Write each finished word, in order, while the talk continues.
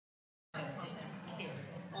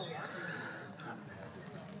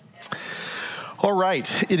All right,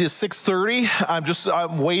 it is 6:30.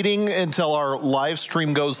 I'm waiting until our live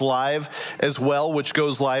stream goes live as well, which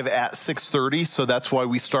goes live at 6:30. So that's why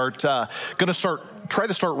we try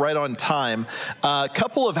to start right on time. A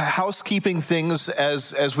couple of housekeeping things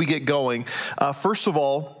as we get going. First of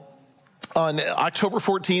all, on October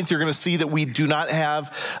 14th, you're going to see that we do not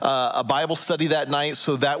have a Bible study that night,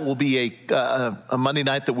 so that will be a Monday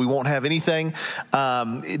night that we won't have anything.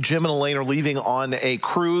 Jim and Elaine are leaving on a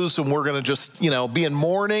cruise, and we're going to just, be in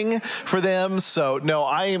mourning for them. So, no,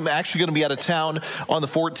 I am actually going to be out of town on the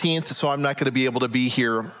 14th, so I'm not going to be able to be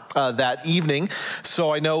here that evening.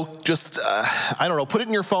 So I know put it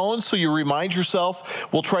in your phone so you remind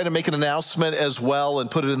yourself. We'll try to make an announcement as well and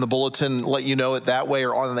put it in the bulletin, let you know it that way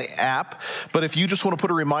or on the app. But if you just want to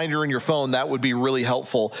put a reminder in your phone, that would be really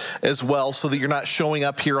helpful as well, so that you're not showing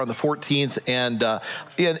up here on the 14th and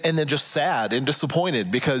then just sad and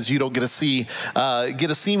disappointed because you don't get to see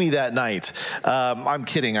me that night. I'm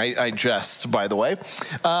kidding. I jest, by the way.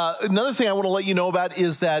 Another thing I want to let you know about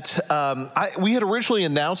is that we had originally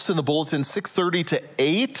announced in the bulletin 6:30 to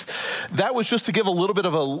 8. That was just to give a little bit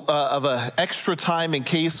of a extra time in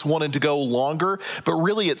case wanted to go longer. But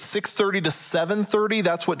really, it's 6:30 to 7:30.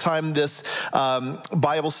 That's what time this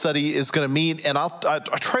Bible study is going to meet. And I'll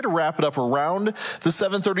try to wrap it up around the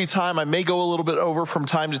 7:30 time. I may go a little bit over from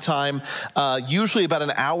time to time. Usually about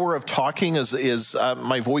an hour of talking is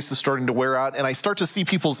my voice is starting to wear out, and I start to see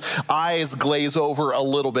people's eyes glaze over a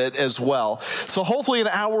little bit as well. So hopefully an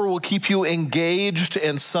hour will keep you engaged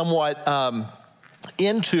and somewhat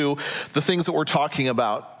into the things that we're talking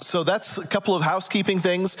about. So that's a couple of housekeeping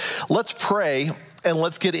things. Let's pray and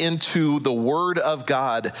let's get into the Word of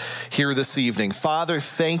God here this evening. Father,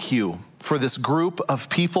 thank you for this group of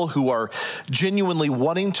people who are genuinely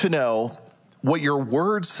wanting to know what your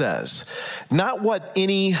Word says, not what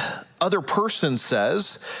any other person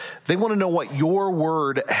says. They want to know what your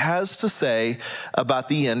Word has to say about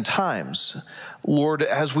the end times. Lord,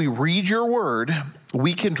 as we read your Word,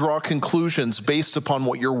 we can draw conclusions based upon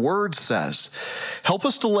what your Word says. Help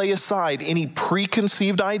us to lay aside any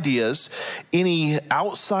preconceived ideas, any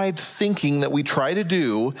outside thinking that we try to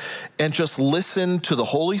do, and just listen to the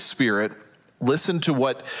Holy Spirit, listen to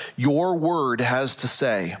what your Word has to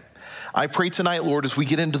say. I pray tonight, Lord, as we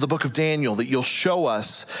get into the book of Daniel, that you'll show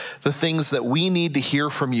us the things that we need to hear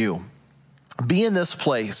from you. Be in this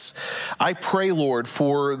place. I pray, Lord,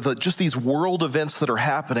 for just these world events that are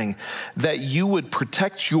happening, that you would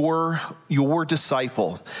protect your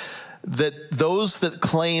disciple, that those that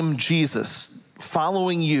claim Jesus,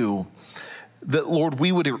 following you, that, Lord,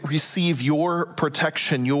 we would receive your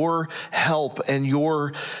protection, your help, and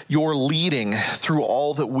your leading through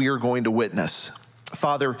all that we are going to witness.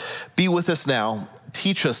 Father, be with us now.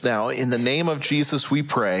 Teach us now. In the name of Jesus, we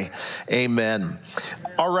pray. Amen.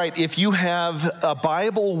 All right. If you have a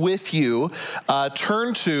Bible with you,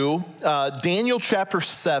 turn to Daniel chapter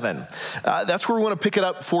 7. That's where we want to pick it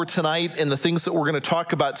up for tonight and the things that we're going to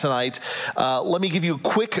talk about tonight. Let me give you a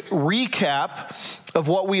quick recap of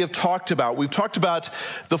what we have talked about. We've talked about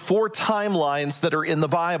the 4 timelines that are in the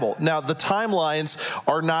Bible. Now, the timelines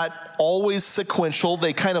are not always sequential.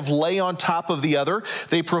 They kind of lay on top of the other.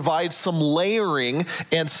 They provide some layering,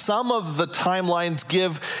 and some of the timelines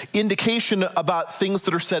give indication about things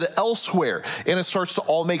that are said elsewhere, and it starts to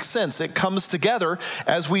all make sense. It comes together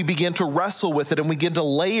as we begin to wrestle with it and we begin to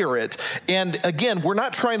layer it. And again, we're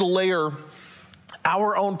not trying to layer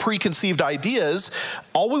our own preconceived ideas.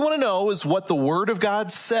 All we want to know is what the Word of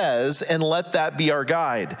God says, and let that be our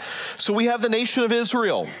guide. So we have the nation of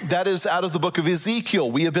Israel. That is out of the book of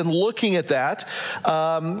Ezekiel. We have been looking at that.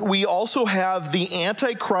 We also have the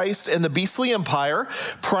Antichrist and the beastly empire.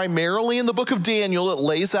 Primarily in the book of Daniel, it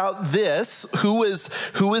lays out this. Who is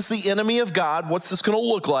the enemy of God? What's this going to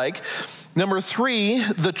look like? Number 3,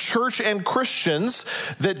 the church and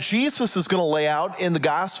Christians that Jesus is going to lay out in the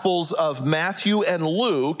Gospels of Matthew and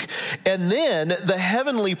Luke. And then the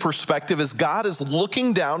heavenly perspective as God is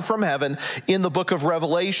looking down from heaven in the book of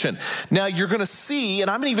Revelation. Now you're going to see, and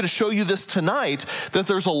I'm even going to show you this tonight, that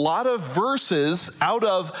there's a lot of verses out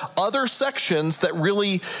of other sections that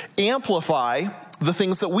really amplify the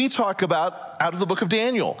things that we talk about out of the book of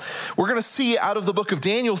Daniel. We're going to see out of the book of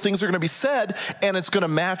Daniel things are going to be said, and it's going to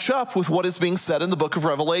match up with what is being said in the book of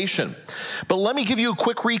Revelation. But let me give you a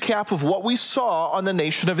quick recap of what we saw on the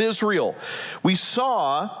nation of Israel. We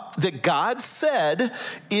saw that God said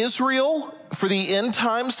Israel, for the end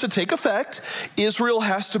times to take effect, Israel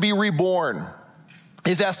has to be reborn.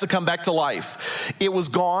 It has to come back to life. It was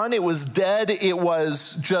gone. It was dead. It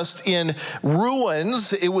was just in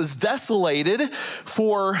ruins. It was desolated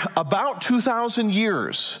for about 2,000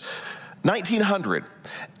 years, 1900,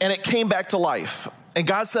 and it came back to life. And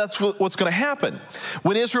God said that's what's going to happen.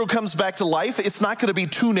 When Israel comes back to life, it's not going to be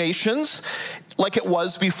two nations like it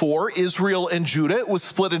was before, Israel and Judah. It was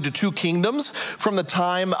split into two kingdoms. From the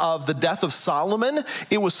time of the death of Solomon,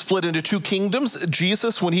 it was split into two kingdoms.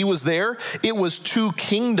 Jesus, when he was there, it was two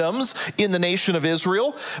kingdoms in the nation of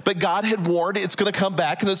Israel. But God had warned it's going to come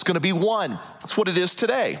back and it's going to be one. That's what it is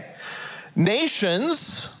today.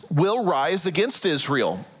 Nations will rise against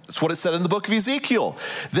Israel. That's what it said in the book of Ezekiel,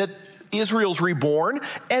 that Israel's reborn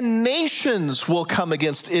and nations will come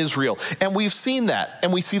against Israel. And we've seen that,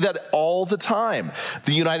 and we see that all the time.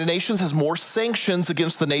 The United Nations has more sanctions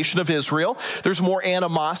against the nation of Israel. There's more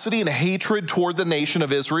animosity and hatred toward the nation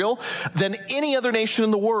of Israel than any other nation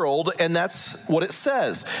in the world, and that's what it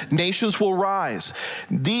says. Nations will rise.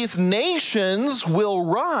 These nations will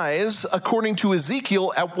rise, according to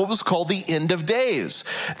Ezekiel, at what was called the end of days.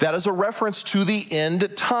 That is a reference to the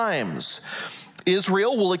end times.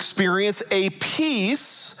 Israel will experience a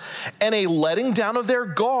peace and a letting down of their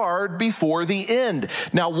guard before the end.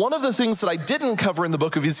 Now, one of the things that I didn't cover in the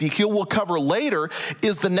book of Ezekiel, we'll cover later,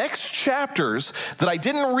 is the next chapters that I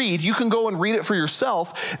didn't read. You can go and read it for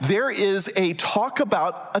yourself. There is a talk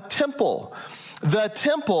about a temple. The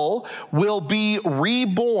temple will be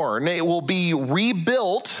reborn. It will be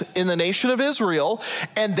rebuilt in the nation of Israel,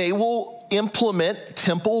 and they will implement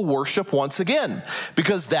temple worship once again,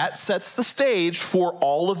 because that sets the stage for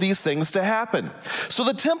all of these things to happen. So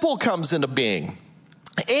the temple comes into being.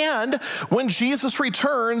 And when Jesus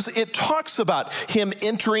returns, it talks about him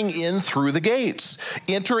entering in through the gates,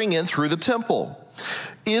 entering in through the temple.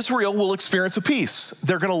 Israel will experience a peace.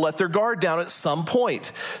 They're going to let their guard down at some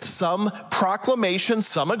point. Some proclamation,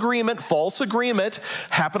 some agreement, false agreement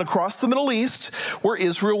happen across the Middle East where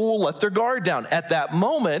Israel will let their guard down. At that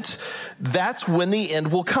moment, that's when the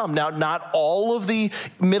end will come. Now, not all of the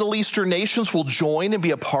Middle Eastern nations will join and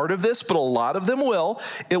be a part of this, but a lot of them will.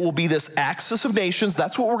 It will be this axis of nations.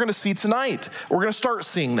 That's what we're going to see tonight. We're going to start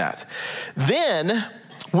seeing that. Then,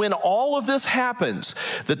 when all of this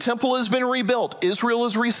happens, the temple has been rebuilt, Israel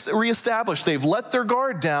is reestablished, they've let their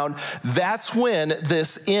guard down, that's when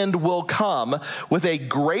this end will come with a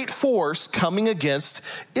great force coming against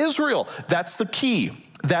Israel. That's the key.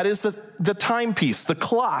 That is the timepiece, the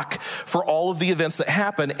clock for all of the events that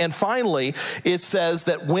happen. And finally, it says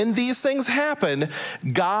that when these things happen,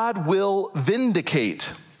 God will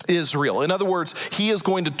vindicate Israel. In other words, he is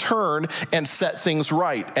going to turn and set things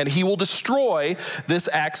right, and he will destroy this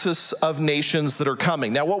axis of nations that are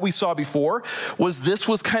coming. Now, what we saw before was this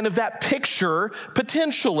was kind of that picture,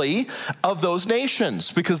 potentially, of those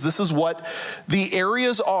nations, because this is what the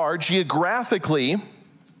areas are geographically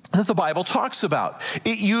that the Bible talks about.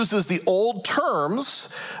 It uses the old terms,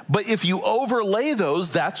 but if you overlay those,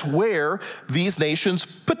 that's where these nations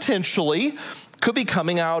potentially could be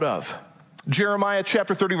coming out of. Jeremiah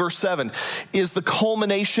chapter 30, verse 7 is the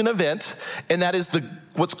culmination event, and that is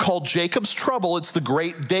what's called Jacob's trouble. It's the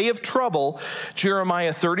great day of trouble.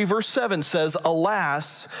 Jeremiah 30, verse 7 says,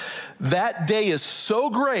 "Alas, that day is so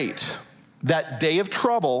great, that day of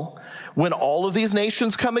trouble, when all of these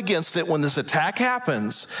nations come against it, when this attack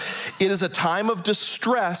happens, it is a time of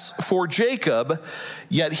distress for Jacob,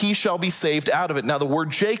 yet he shall be saved out of it." Now, the word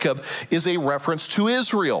Jacob is a reference to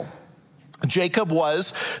Israel. Jacob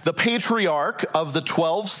was the patriarch of the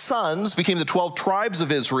 12 sons, became the 12 tribes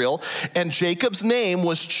of Israel, and Jacob's name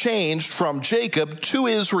was changed from Jacob to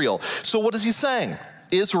Israel. So what is he saying?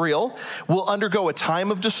 Israel will undergo a time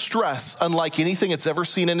of distress unlike anything it's ever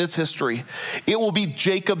seen in its history. It will be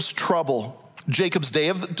Jacob's trouble, Jacob's day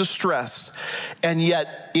of distress, and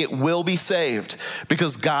yet it will be saved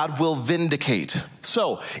because God will vindicate.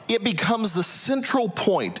 So it becomes the central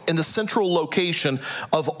point and the central location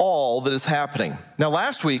of all that is happening. Now,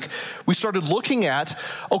 last week, we started looking at,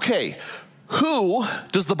 okay, who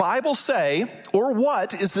does the Bible say, or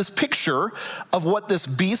what is this picture of what this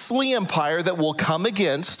beastly empire that will come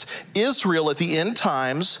against Israel at the end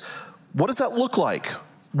times, what does that look like?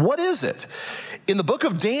 What is it? In the book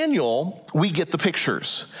of Daniel, we get the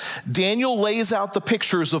pictures. Daniel lays out the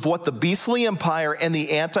pictures of what the beastly empire and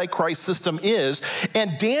the Antichrist system is,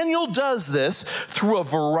 and Daniel does this through a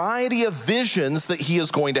variety of visions that he is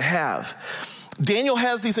going to have. Daniel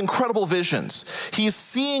has these incredible visions. He's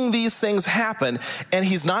seeing these things happen, and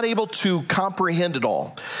he's not able to comprehend it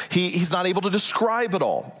all. He's not able to describe it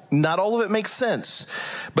all. Not all of it makes sense.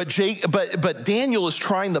 But Daniel is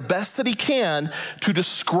trying the best that he can to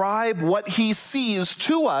describe what he sees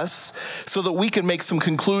to us so that we can make some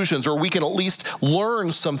conclusions, or we can at least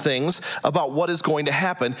learn some things about what is going to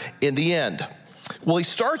happen in the end. Well, he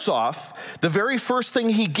starts off, the very first thing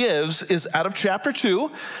he gives is out of chapter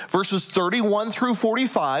 2, verses 31 through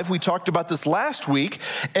 45. We talked about this last week,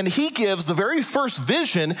 and he gives the very first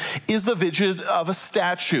vision is the vision of a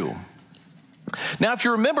statue. Now, if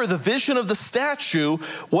you remember, the vision of the statue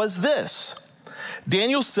was this.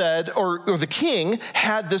 Daniel said, or the king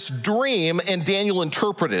had this dream, and Daniel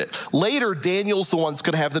interpreted it. Later, Daniel's the one that's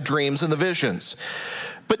going to have the dreams and the visions.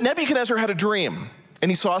 But Nebuchadnezzar had a dream. And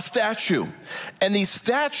he saw a statue. And this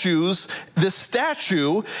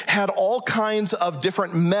statue had all kinds of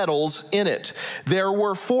different metals in it. There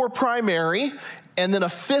were 4 primary, and then a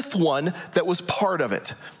 5th one that was part of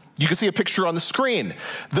it. You can see a picture on the screen.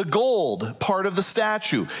 The gold part of the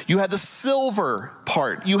statue. You had the silver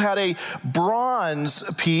part. You had a bronze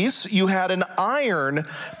piece. You had an iron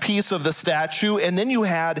piece of the statue. And then you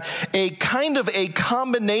had a kind of a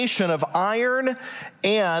combination of iron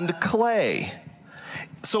and clay.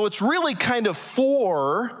 So it's really kind of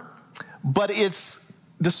 4, but it's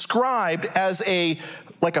described as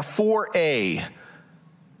like a 4A.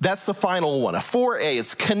 That's the final one, a 4A.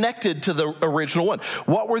 It's connected to the original one.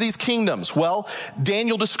 What were these kingdoms? Well,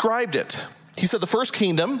 Daniel described it. He said the first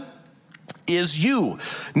kingdom is you,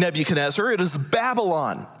 Nebuchadnezzar. It is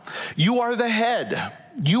Babylon. You are the head.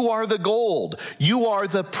 You are the gold. You are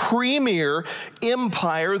the premier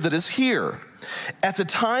empire that is here. At the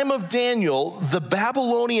time of Daniel, the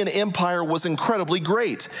Babylonian Empire was incredibly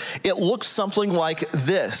great. It looked something like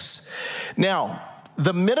this. Now,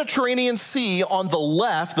 the Mediterranean Sea on the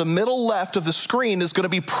left, the middle left of the screen, is going to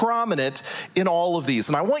be prominent in all of these.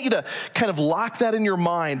 And I want you to kind of lock that in your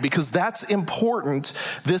mind, because that's important,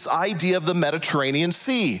 this idea of the Mediterranean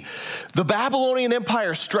Sea. The Babylonian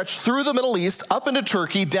Empire stretched through the Middle East, up into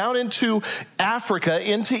Turkey, down into Africa,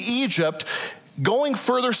 into Egypt, going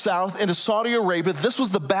further south into Saudi Arabia. This was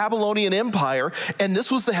the Babylonian Empire, and this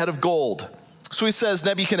was the head of gold. So he says,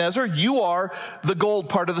 Nebuchadnezzar, you are the gold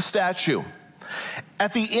part of the statue.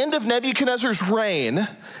 At the end of Nebuchadnezzar's reign,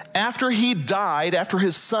 after he died, after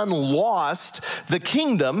his son lost the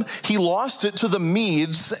kingdom, he lost it to the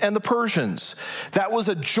Medes and the Persians. That was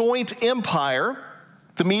a joint empire.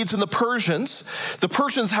 The Medes and the Persians. The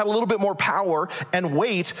Persians had a little bit more power and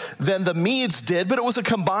weight than the Medes did, but it was a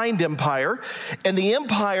combined empire. And the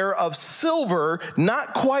empire of silver,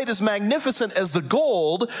 not quite as magnificent as the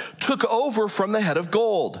gold, took over from the head of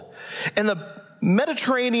gold. And the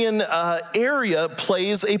Mediterranean area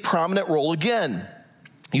plays a prominent role again.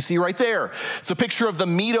 You see right there, it's a picture of the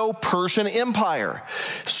Medo-Persian Empire,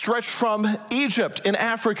 stretched from Egypt in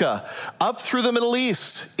Africa, up through the Middle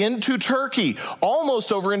East, into Turkey,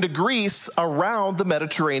 almost over into Greece, around the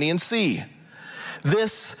Mediterranean Sea.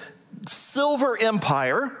 This silver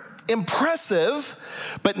empire, impressive,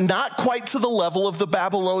 but not quite to the level of the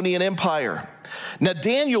Babylonian Empire. Now,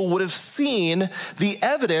 Daniel would have seen the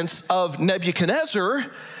evidence of Nebuchadnezzar,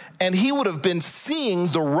 and he would have been seeing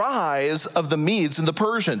the rise of the Medes and the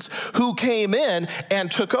Persians, who came in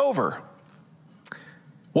and took over.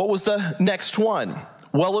 What was the next one?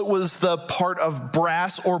 Well, it was the part of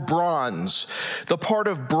brass or bronze. The part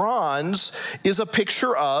of bronze is a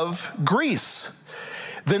picture of Greece.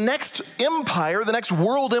 The next empire, the next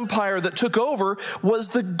world empire that took over was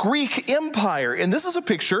the Greek Empire. And this is a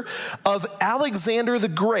picture of Alexander the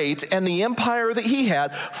Great and the empire that he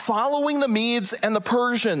had following the Medes and the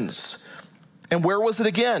Persians. And where was it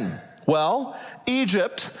again? Well,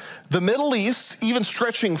 Egypt, the Middle East, even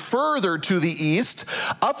stretching further to the east,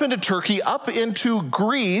 up into Turkey, up into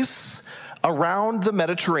Greece, around the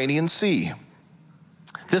Mediterranean Sea.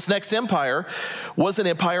 This next empire was an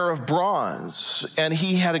empire of bronze, and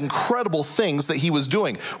he had incredible things that he was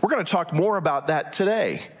doing. We're going to talk more about that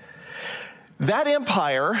today. That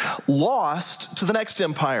empire lost to the next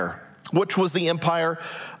empire, which was the empire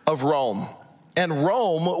of Rome. And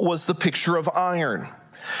Rome was the picture of iron.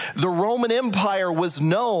 The Roman Empire was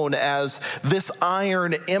known as this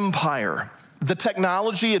iron empire. The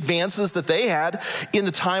technology advances that they had in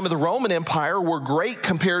the time of the Roman Empire were great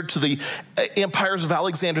compared to the empires of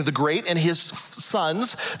Alexander the Great and his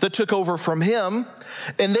sons that took over from him.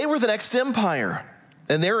 And they were the next empire.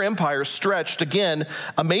 And their empire stretched, again,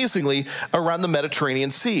 amazingly, around the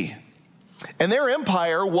Mediterranean Sea. And their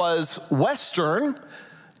empire was Western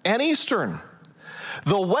and Eastern.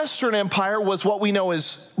 The Western Empire was what we know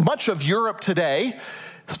as much of Europe today,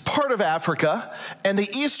 part of Africa, and the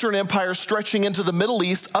Eastern Empire stretching into the Middle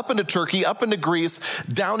East, up into Turkey, up into Greece,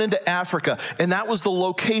 down into Africa. And that was the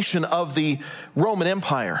location of the Roman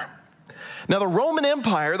Empire. Now, the Roman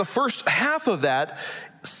Empire, the first half of that,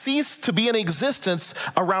 ceased to be in existence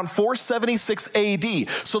around 476 AD.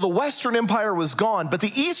 So the Western Empire was gone, but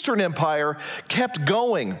the Eastern Empire kept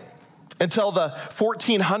going until the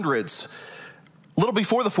 1400s. A little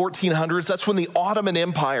before the 1400s, that's when the Ottoman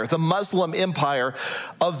Empire, the Muslim empire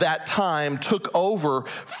of that time, took over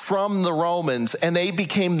from the Romans, and they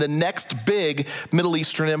became the next big Middle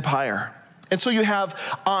Eastern empire. And so you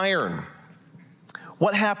have iron.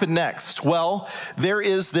 What happened next? Well, there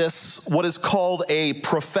is this, what is called a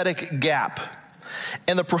prophetic gap.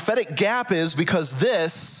 And the prophetic gap is because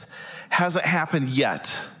this hasn't happened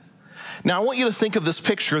yet. Now, I want you to think of this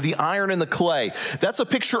picture, the iron and the clay. That's a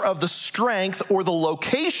picture of the strength or the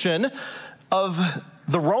location of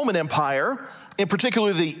the Roman Empire, in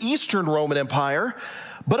particular the Eastern Roman Empire,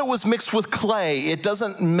 but it was mixed with clay. It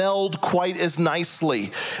doesn't meld quite as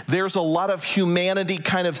nicely. There's a lot of humanity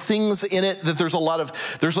kind of things in it that there's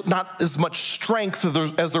not as much strength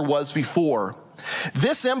as there was before.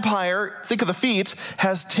 This empire, think of the feet,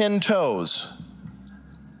 has 10 toes.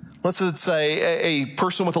 Let's say a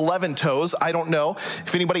person with 11 toes. I don't know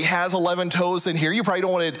if anybody has 11 toes in here. You probably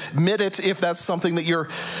don't want to admit it if that's something that you're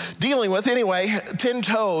dealing with. Anyway, 10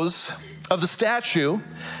 toes of the statue,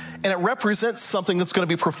 and it represents something that's going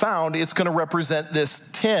to be profound. It's going to represent this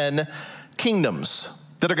 10 kingdoms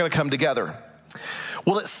that are going to come together.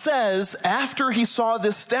 Well, it says after he saw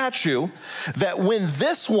this statue that when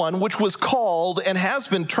this one, which was called and has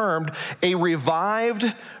been termed a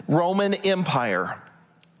revived Roman Empire,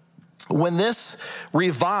 when this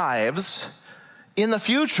revives in the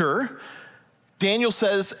future, Daniel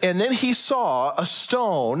says, and then he saw a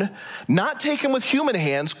stone not taken with human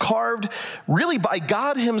hands, carved really by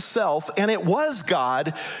God himself, and it was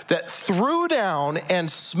God that threw down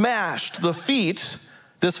and smashed the feet,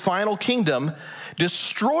 this final kingdom,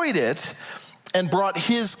 destroyed it, and brought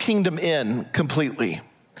his kingdom in completely.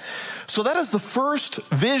 So that is the first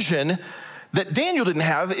vision that Daniel didn't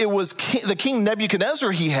have. It was the king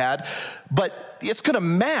Nebuchadnezzar he had, but it's going to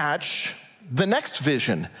match the next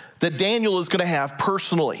vision that Daniel is going to have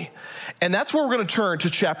personally. And that's where we're going to turn to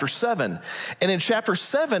chapter 7. And in chapter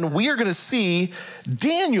 7, we are going to see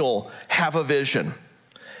Daniel have a vision.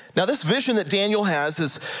 Now, this vision that Daniel has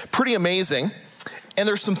is pretty amazing. And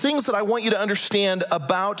there's some things that I want you to understand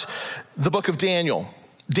about the book of Daniel.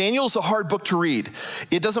 Daniel's a hard book to read.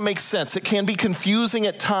 It doesn't make sense. It can be confusing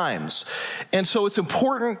at times. And so it's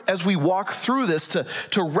important as we walk through this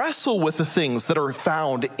to wrestle with the things that are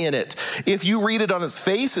found in it. If you read it on its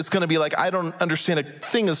face, it's going to be like, I don't understand a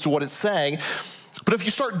thing as to what it's saying. But if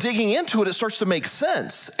you start digging into it, it starts to make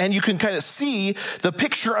sense. And you can kind of see the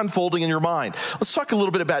picture unfolding in your mind. Let's talk a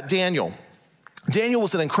little bit about Daniel. Daniel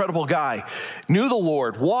was an incredible guy, knew the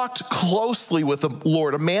Lord, walked closely with the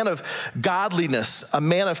Lord, a man of godliness, a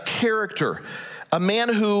man of character, a man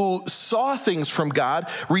who saw things from God,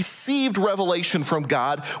 received revelation from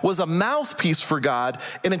God, was a mouthpiece for God,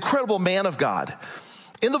 an incredible man of God.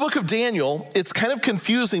 In the book of Daniel, it's kind of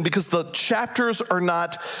confusing because the chapters are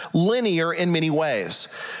not linear in many ways.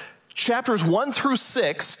 Chapters 1 through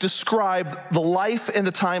 6 describe the life and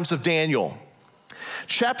the times of Daniel.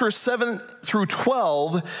 Chapters 7 through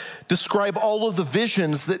 12 describe all of the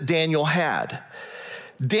visions that Daniel had.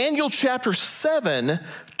 Daniel chapter 7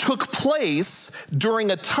 took place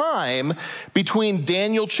during a time between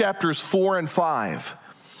Daniel chapters 4 and 5.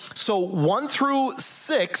 So 1 through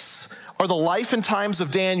 6 are the life and times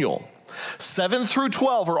of Daniel. 7 through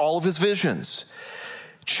 12 are all of his visions.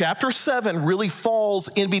 Chapter 7 really falls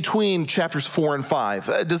in between chapters 4 and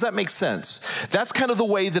 5. Does that make sense? That's kind of the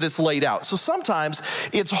way that it's laid out. So sometimes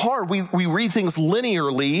it's hard. We read things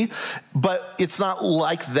linearly, but it's not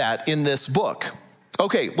like that in this book.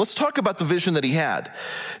 Okay, let's talk about the vision that he had.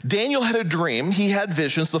 Daniel had a dream. He had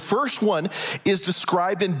visions. The first one is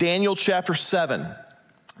described in Daniel chapter 7.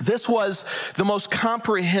 This was the most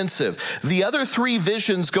comprehensive. The other three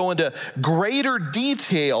visions go into greater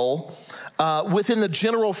detail within the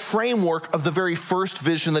general framework of the very first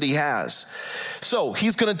vision that he has. So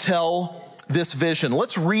he's going to tell this vision.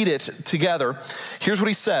 Let's read it together. Here's what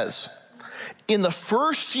he says. In the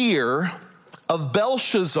first year of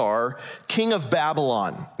Belshazzar, king of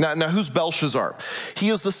Babylon. Now who's Belshazzar? He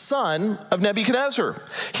is the son of Nebuchadnezzar.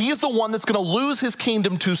 He is the one that's going to lose his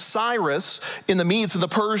kingdom to Cyrus in the Medes and the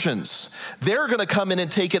Persians. They're going to come in and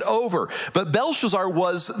take it over. But Belshazzar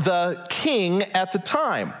was the king at the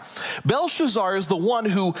time. Belshazzar is the one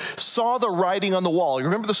who saw the writing on the wall. You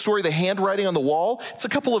remember the story, the handwriting on the wall? It's a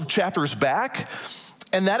couple of chapters back.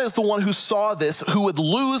 And that is the one who saw this, who would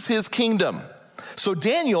lose his kingdom. So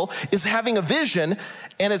Daniel is having a vision,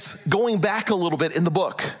 and it's going back a little bit in the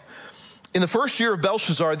book. In the first year of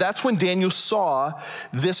Belshazzar, that's when Daniel saw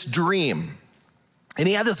this dream. And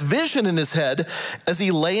he had this vision in his head as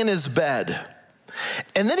he lay in his bed.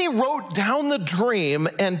 And then he wrote down the dream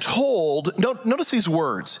and told, notice these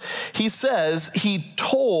words. He says he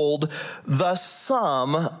told the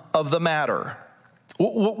sum of the matter.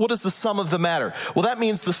 What is the sum of the matter? Well, that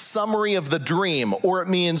means the summary of the dream, or it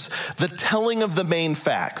means the telling of the main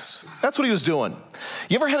facts. That's what he was doing.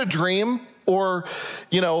 You ever had a dream? Or,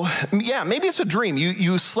 maybe it's a dream.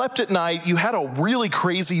 You slept at night, you had a really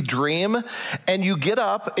crazy dream, and you get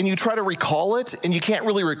up and you try to recall it, and you can't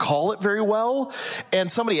really recall it very well.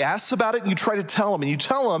 And somebody asks about it, and you try to tell them, and you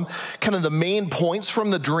tell them kind of the main points from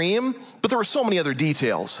the dream, but there were so many other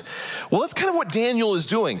details. Well, that's kind of what Daniel is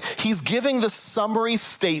doing. He's giving the summary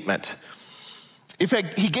statement. In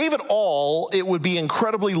fact, he gave it all, it would be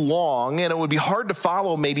incredibly long, and it would be hard to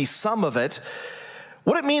follow maybe some of it.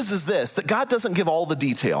 What it means is this, that God doesn't give all the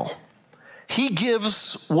detail. He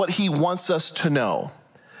gives what he wants us to know.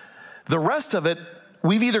 The rest of it,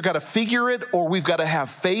 we've either got to figure it or we've got to have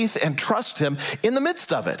faith and trust him in the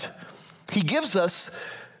midst of it. He gives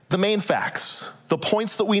us the main facts, the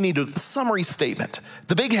points that we need, the summary statement,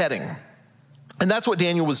 the big heading. And that's what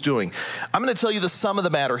Daniel was doing. I'm going to tell you the sum of the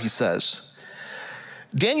matter, he says.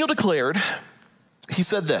 Daniel declared, he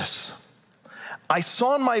said this, I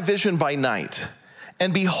saw in my vision by night,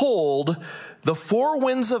 and behold, the four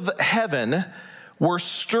winds of heaven were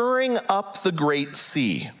stirring up the great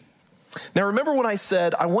sea. Now, remember when I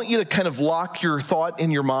said, I want you to kind of lock your thought in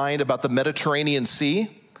your mind about the Mediterranean Sea?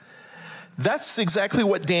 That's exactly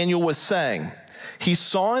what Daniel was saying. He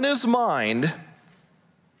saw in his mind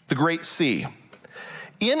the great sea.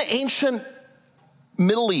 In ancient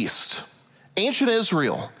Middle East, ancient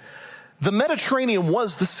Israel, the Mediterranean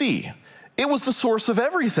was the sea. It was the source of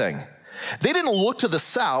everything. They didn't look to the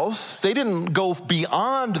south. They didn't go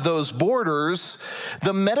beyond those borders.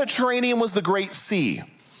 The Mediterranean was the great sea.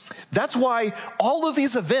 That's why all of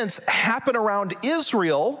these events happen around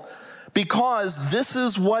Israel, because this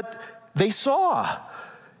is what they saw.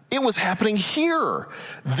 It was happening here.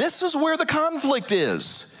 This is where the conflict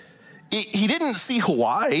is. He didn't see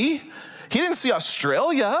Hawaii. He didn't see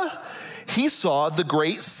Australia. He saw the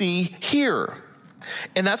great sea here.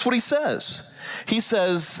 And that's what he says. He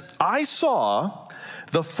says, I saw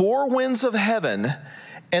the four winds of heaven,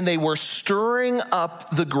 and they were stirring up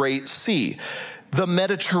the great sea. The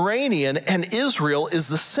Mediterranean and Israel is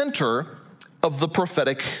the center of the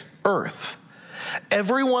prophetic earth.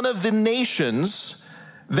 Every one of the nations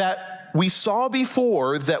that we saw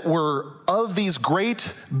before that were of these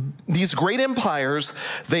great empires,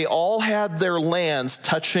 they all had their lands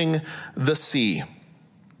touching the sea.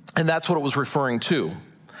 And that's what it was referring to.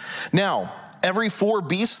 Now, every four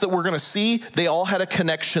beasts that we're going to see, they all had a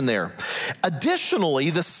connection there.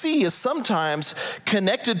 Additionally, the sea is sometimes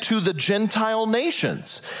connected to the Gentile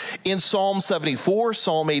nations. In Psalm 74,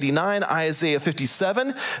 Psalm 89, Isaiah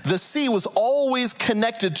 57, the sea was always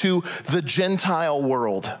connected to the Gentile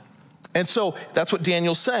world. And so that's what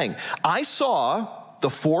Daniel's saying. I saw the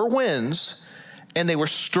four winds, and they were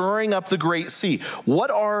stirring up the great sea.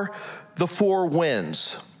 What are the four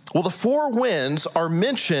winds? Well, the four winds are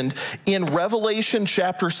mentioned in Revelation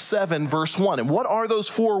chapter 7, verse 1. And what are those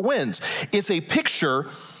four winds? It's a picture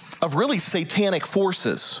of really satanic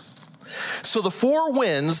forces. So the four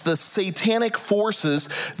winds, the satanic forces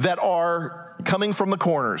that are coming from the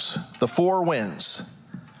corners, the four winds.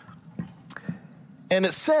 And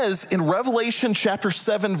it says in Revelation chapter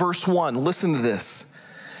 7, verse 1, listen to this.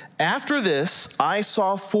 After this, I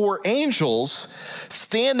saw four angels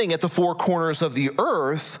standing at the four corners of the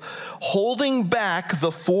earth, holding back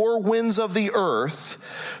the four winds of the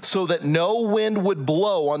earth, so that no wind would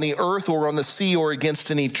blow on the earth or on the sea or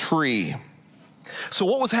against any tree. So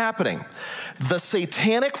what was happening? The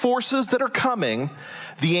satanic forces that are coming,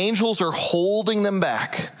 the angels are holding them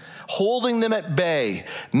back, holding them at bay,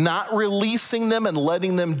 not releasing them and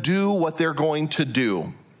letting them do what they're going to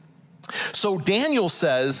do. So Daniel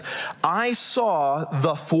says, I saw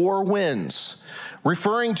the four winds,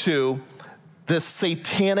 referring to the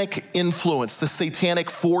satanic influence, the satanic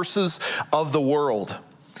forces of the world.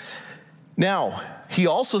 Now, he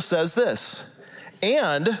also says this,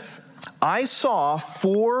 and I saw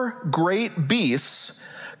 4 great beasts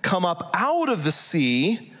come up out of the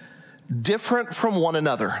sea, different from one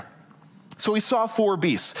another. So we saw 4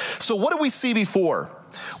 beasts. So what did we see before?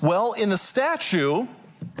 Well, in the statue,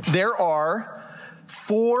 there are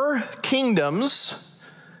 4 kingdoms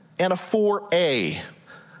and a 4A,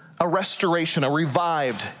 a restoration, a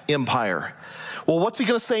revived empire. Well, what's he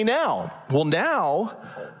going to say now? Well, now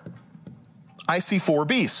I see 4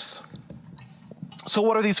 beasts. So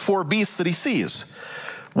what are these 4 beasts that he sees?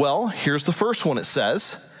 Well, here's the first one. It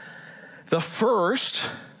says, the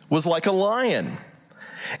first was like a lion,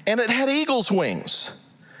 and it had eagle's wings.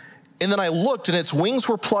 And then I looked, and its wings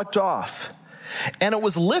were plucked off. And it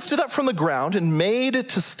was lifted up from the ground and made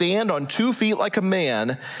to stand on 2 feet like a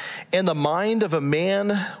man, and the mind of a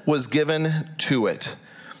man was given to it.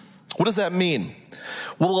 What does that mean?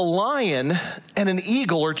 Well, a lion and an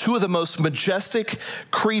eagle are 2 of the most majestic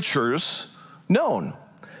creatures known.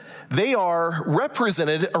 They are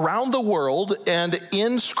represented around the world and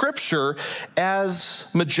in Scripture as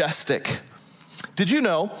majestic. Did you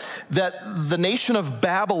know that the nation of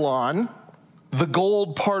Babylon, the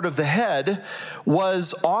gold part of the head,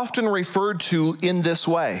 was often referred to in this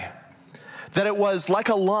way? That it was like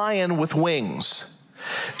a lion with wings.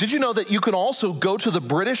 Did you know that you can also go to the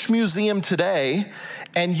British Museum today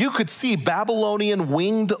and you could see Babylonian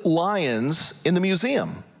winged lions in the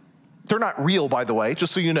museum? They're not real, by the way,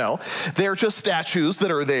 just so you know. They're just statues that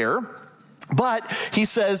are there. But he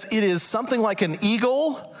says it is something like an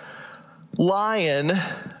eagle-lion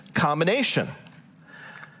combination.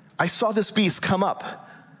 I saw this beast come up,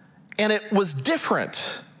 and it was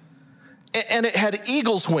different. And it had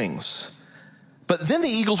eagle's wings. But then the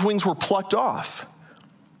eagle's wings were plucked off.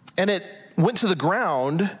 And it went to the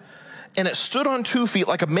ground, and it stood on 2 feet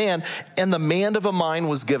like a man, and the mind of a man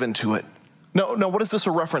was given to it. No, what is this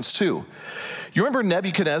a reference to? You remember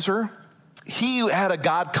Nebuchadnezzar? He had a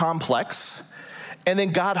God complex, and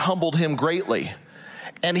then God humbled him greatly.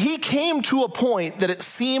 And he came to a point that it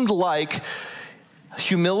seemed like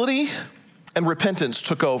humility and repentance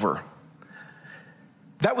took over.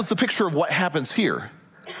 That was the picture of what happens here.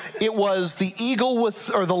 It was the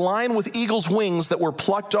the lion with eagle's wings that were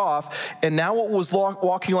plucked off, and now it was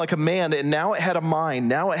walking like a man, and now it had a mind,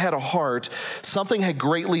 now it had a heart. Something had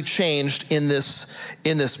greatly changed in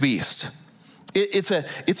this beast. It's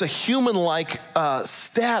a human-like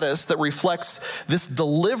status that reflects this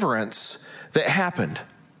deliverance that happened.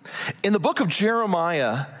 In the book of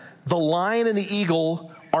Jeremiah, the lion and the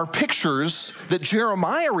eagle are pictures that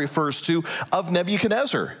Jeremiah refers to of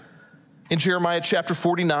Nebuchadnezzar in Jeremiah chapter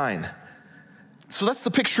 49. So that's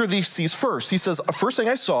the picture that he sees first. He says, first thing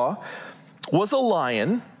I saw was a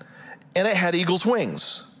lion, and it had eagle's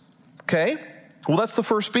wings. Okay? Well, that's the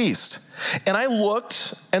first beast. And I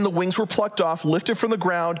looked, and the wings were plucked off, lifted from the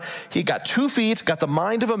ground. He got 2 feet, got the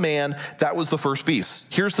mind of a man. That was the first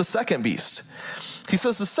beast. Here's the second beast. He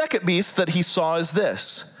says the second beast that he saw is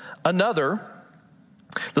this. The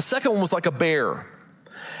second one was like a bear,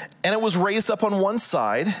 and it was raised up on one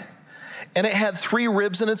side, and it had 3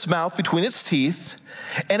 ribs in its mouth between its teeth,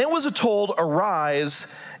 and it was told,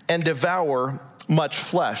 arise and devour much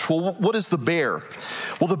flesh. Well, what is the bear?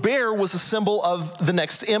 Well, the bear was a symbol of the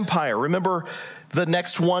next empire. Remember, the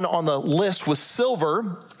next one on the list was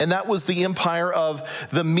silver, and that was the empire of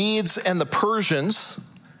the Medes and the Persians.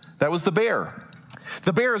 That was the bear.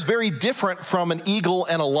 The bear is very different from an eagle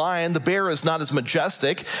and a lion. The bear is not as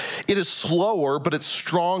majestic. It is slower, but it's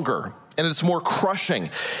stronger, and it's more crushing.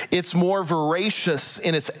 It's more voracious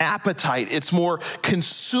in its appetite. It's more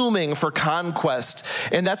consuming for conquest,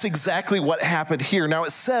 and that's exactly what happened here. Now,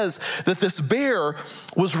 it says that this bear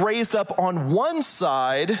was raised up on one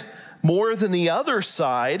side more than the other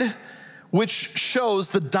side, which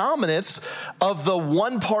shows the dominance of the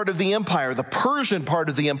one part of the empire, the Persian part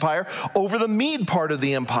of the empire, over the Mede part of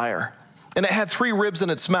the empire. And it had 3 ribs in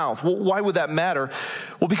its mouth. Well, why would that matter?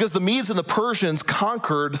 Well, because the Medes and the Persians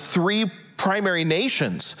conquered 3 primary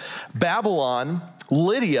nations: Babylon,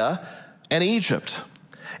 Lydia, and Egypt.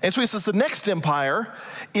 And so he says the next empire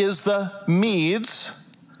is the Medes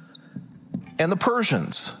and the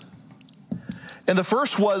Persians. And the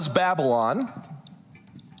first was Babylon.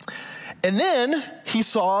 And then he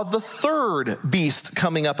saw the third beast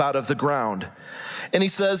coming up out of the ground. And he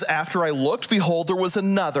says, after I looked, behold, there was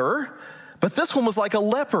another, but this one was like a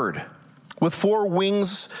leopard, with 4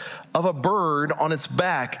 wings of a bird on its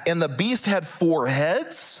back. And the beast had 4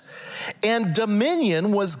 heads, and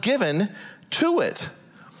dominion was given to it.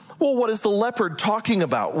 Well, what is the leopard talking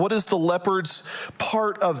about? What is the leopard's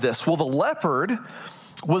part of this? Well, the leopard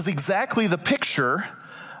was exactly the picture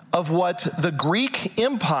of what the Greek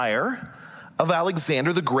Empire of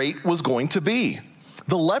Alexander the Great was going to be.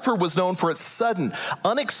 The leopard was known for its sudden,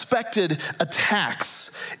 unexpected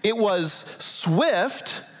attacks. It was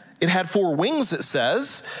swift. It had 4 wings, it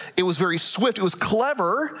says. It was very swift. It was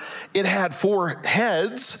clever. It had 4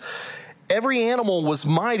 heads. Every animal was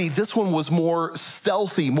mighty. This one was more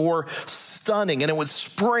stealthy, more stunning, and it would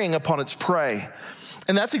spring upon its prey.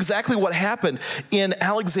 And that's exactly what happened in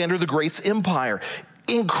Alexander the Great's empire.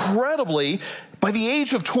 Incredibly, by the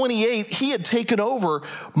age of 28, he had taken over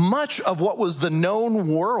much of what was the known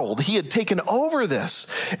world. He had taken over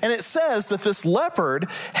this. And it says that this leopard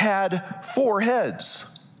had 4 heads.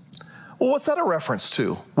 Well, what's that a reference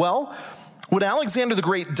to? Well, when Alexander the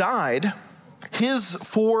Great died, his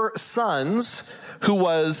 4 sons, who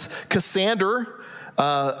was Cassander,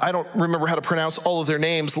 I don't remember how to pronounce all of their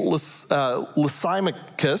names,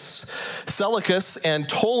 Lysimachus, Seleucus, and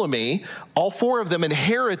Ptolemy, all 4 of them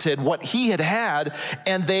inherited what he had,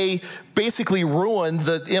 and they basically ruined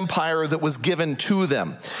the empire that was given to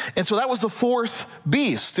them. And so that was the 4th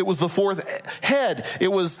beast. It was the 4th head.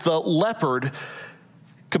 It was the leopard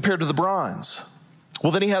compared to the bronze.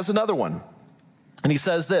 Well, then he has another one. And he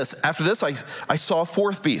says this, after this, I saw a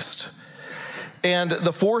 4th beast. And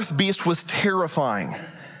the 4th beast was terrifying,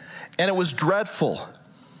 and it was dreadful,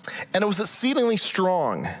 and it was exceedingly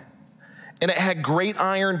strong, and it had great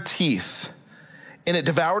iron teeth, and it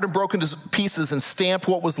devoured and broke into pieces and stamped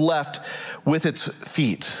what was left with its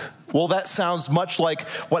feet. Well, that sounds much like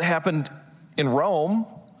what happened in Rome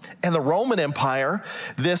and the Roman Empire,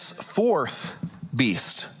 this 4th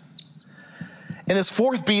beast. And this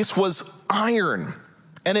 4th beast was iron,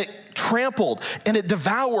 and it trampled, and it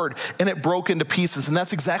devoured, and it broke into pieces. And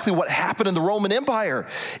that's exactly what happened in the Roman Empire.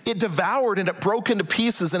 It devoured, and it broke into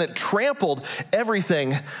pieces, and it trampled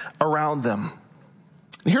everything around them.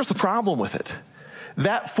 And here's the problem with it.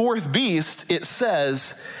 That 4th beast, it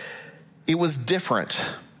says, it was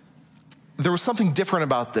different. There was something different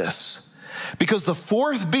about this. Because the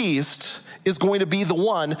 4th beast is going to be the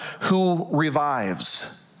one who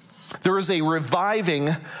revives. There is a reviving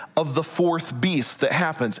of the 4th beast that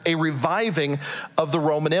happens, a reviving of the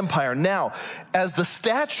Roman Empire. Now, as the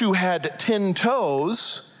statue had 10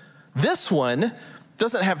 toes, this one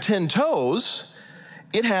doesn't have 10 toes.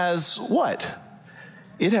 It has what?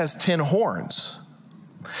 It has 10 horns.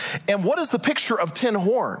 And what is the picture of 10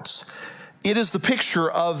 horns? It is the picture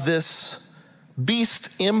of this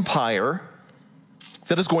beast empire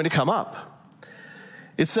that is going to come up.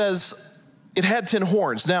 It says, it had 10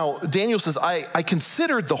 horns. Now, Daniel says, I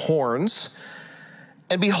considered the horns,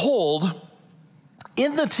 and behold,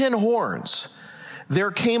 in the 10 horns,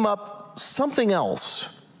 there came up something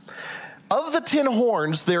else. Of the 10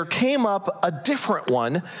 horns, there came up a different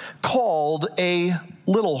one called a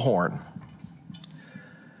little horn.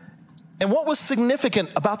 And what was significant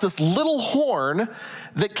about this little horn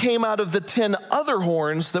that came out of the 10 other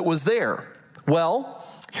horns that was there? Well,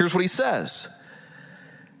 here's what he says.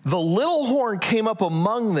 The little horn came up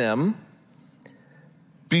among them,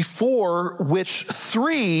 before which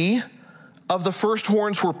 3 of the first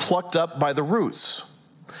horns were plucked up by the roots.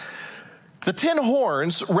 The 10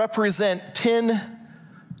 horns represent 10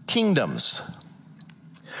 kingdoms,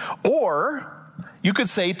 or you could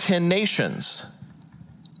say 10 nations.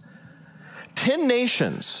 10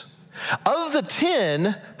 nations. Of the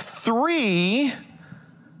 10, 3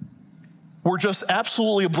 were just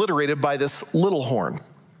absolutely obliterated by this little horn.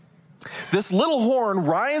 This little horn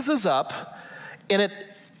rises up and it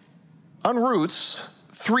unroots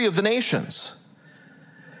 3 of the nations.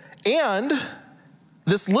 And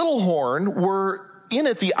this little horn were in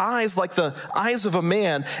it the eyes like the eyes of a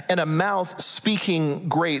man, and a mouth speaking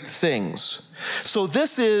great things. So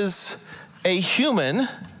this is a human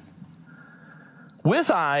with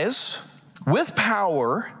eyes, with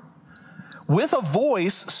power, with a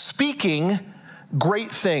voice speaking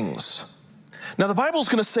great things. Now, the Bible is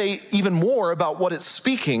going to say even more about what it's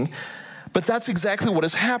speaking, but that's exactly what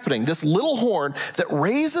is happening. This little horn that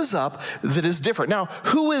raises up that is different. Now,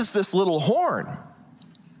 who is this little horn?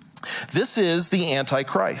 This is the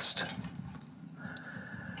Antichrist.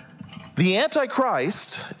 The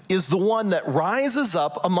Antichrist is the one that rises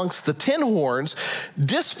up amongst the 10 horns,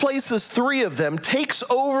 displaces 3 of them, takes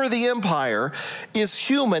over the empire, is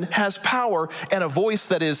human, has power, and a voice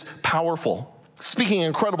that is powerful, speaking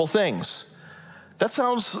incredible things. That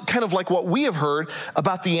sounds kind of like what we have heard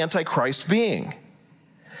about the Antichrist being.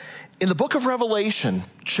 In the book of Revelation,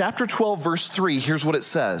 chapter 12, verse 3, here's what it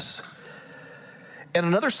says. And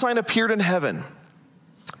another sign appeared in heaven.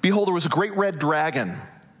 Behold, there was a great red dragon.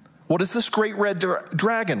 What is this great red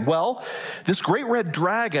dragon? Well, this great red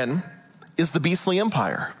dragon is the beastly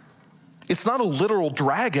empire. It's not a literal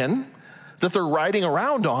dragon that they're riding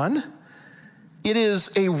around on. It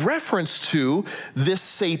is a reference to this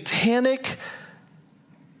satanic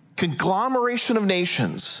conglomeration of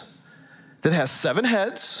nations that has 7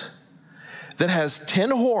 heads, that has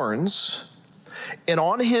 10 horns, and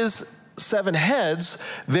on his 7 heads,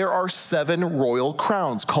 there are 7 royal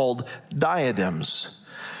crowns called diadems.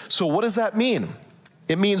 So what does that mean?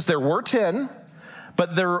 It means there were 10,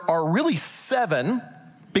 but there are really 7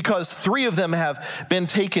 because 3 of them have been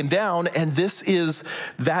taken down, and this is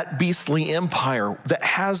that beastly empire that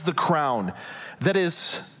has the crown, that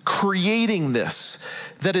is creating this,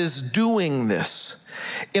 that is doing this.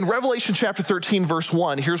 In Revelation chapter 13, verse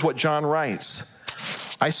 1, here's what John writes.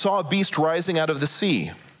 I saw a beast rising out of the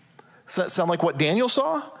sea. Does that sound like what Daniel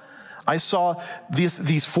saw? I saw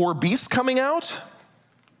these 4 beasts coming out.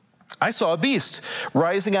 I saw a beast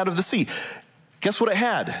rising out of the sea. Guess what it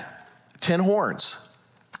had? 10 horns.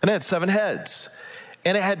 And it had 7 heads.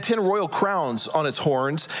 And it had 10 royal crowns on its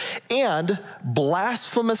horns and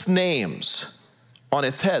blasphemous names on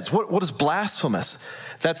its heads. What is blasphemous?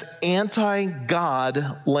 That's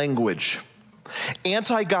anti-God language,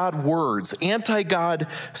 anti-God words, anti-God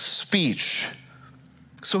speech.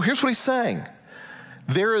 So here's what he's saying.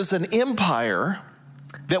 There is an empire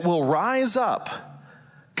that will rise up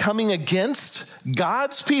coming against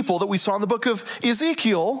God's people that we saw in the book of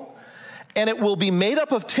Ezekiel, and it will be made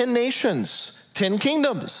up of 10 nations, 10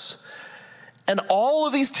 kingdoms. And all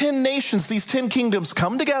of these 10 nations, these 10 kingdoms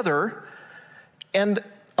come together, and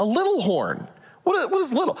a little horn, what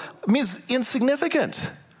is little? It means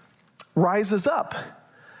insignificant, rises up,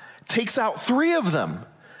 takes out 3 of them,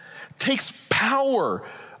 takes power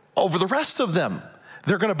over the rest of them.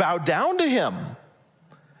 They're going to bow down to him,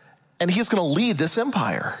 and he's going to lead this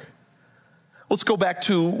empire. Let's go back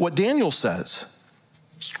to what Daniel says.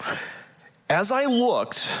 As I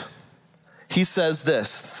looked, he says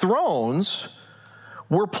this, thrones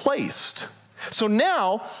were placed. So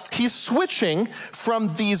now he's switching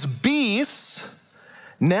from these beasts,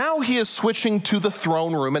 now he is switching to the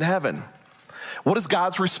throne room in heaven. What is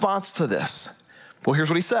God's response to this? Well,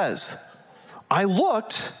 here's what he says. I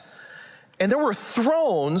looked, and there were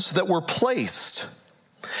thrones that were placed,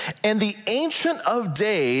 and the Ancient of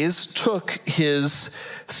Days took his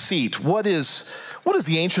seat. What is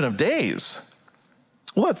the Ancient of Days?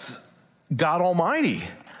 Well, it's God Almighty.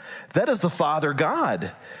 That is the Father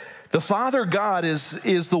God. The Father God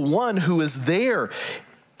is the one who is there.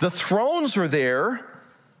 The thrones are there,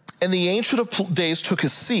 and the Ancient of Days took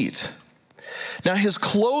his seat. Now his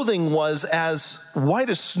clothing was as white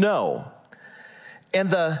as snow, and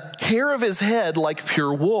the hair of his head like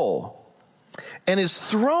pure wool. And his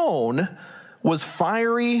throne was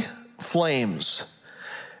fiery flames.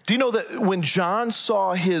 Do you know that when John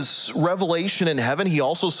saw his revelation in heaven, he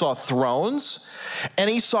also saw thrones, and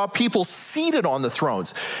he saw people seated on the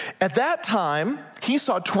thrones. At that time, he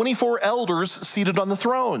saw 24 elders seated on the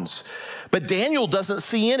thrones, but Daniel doesn't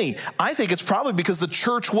see any. I think it's probably because the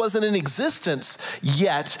church wasn't in existence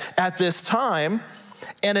yet at this time,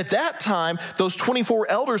 and at that time, those 24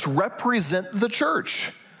 elders represent the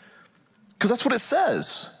church, because that's what it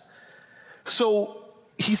says. So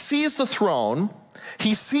he sees the throne.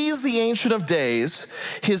 He sees the Ancient of Days.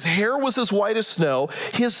 His hair was as white as snow.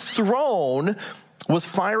 His throne was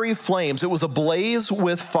fiery flames. It was ablaze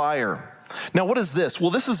with fire. Now, what is this? Well,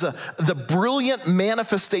 this is the brilliant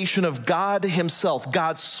manifestation of God himself,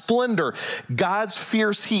 God's splendor, God's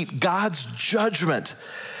fierce heat, God's judgment.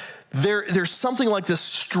 There's something like this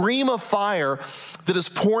stream of fire that is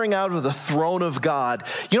pouring out of the throne of God.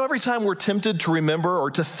 You know, every time we're tempted to remember or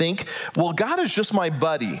to think, well, God is just my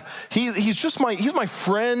buddy. He's my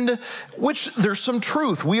friend, which there's some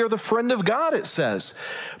truth. We are the friend of God, it says.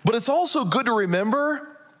 But it's also good to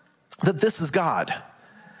remember that this is God,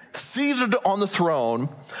 seated on the throne,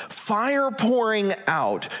 fire pouring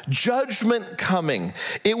out, judgment coming.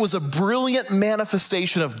 It was a brilliant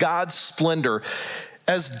manifestation of God's splendor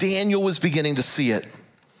as Daniel was beginning to see it.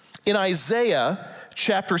 In Isaiah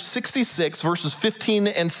chapter 66, verses 15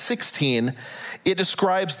 and 16, it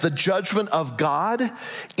describes the judgment of God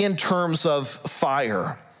in terms of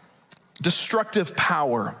fire, destructive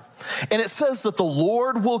power. And it says that the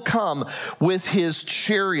Lord will come with his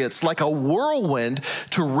chariots like a whirlwind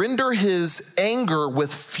to render his anger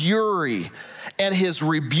with fury and his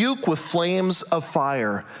rebuke with flames of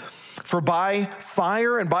fire. For by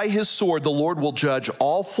fire and by his sword, the Lord will judge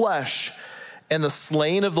all flesh, and the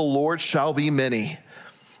slain of the Lord shall be many.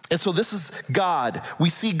 And so this is God. We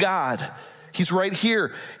see God. He's right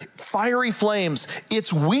here. Fiery flames.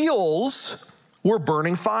 Its wheels were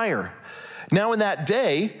burning fire. Now in that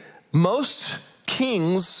day, most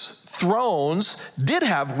kings thrones did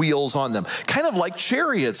have wheels on them, kind of like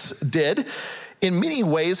chariots did. In many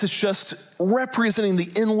ways, it's just representing the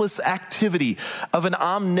endless activity of an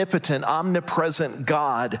omnipotent, omnipresent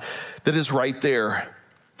God that is right there.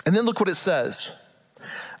 And then look what it says.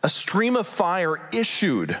 A stream of fire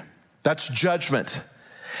issued. That's judgment.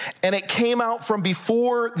 And it came out from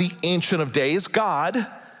before the Ancient of Days, God.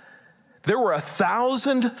 There were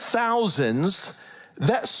 1,000 thousands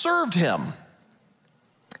that served him.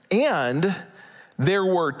 And there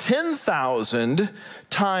were 10,000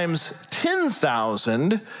 times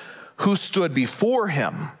 10,000 who stood before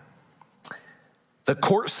him. The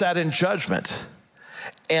court sat in judgment,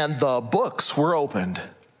 and the books were opened.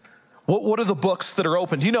 What are the books that are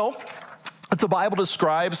opened? You know, the Bible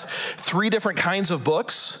describes 3 different kinds of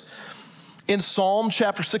books. In Psalm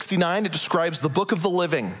chapter 69, it describes the book of the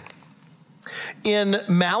living. In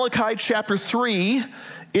Malachi chapter 3,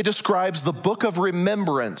 it describes the book of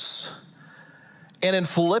remembrance. And in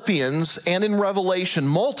Philippians and in Revelation,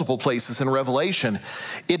 multiple places in Revelation,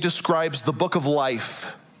 it describes the book of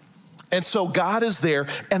life. And so God is there,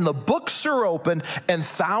 and the books are open, and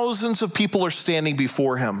thousands of people are standing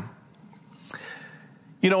before him.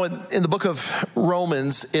 You know, in the book of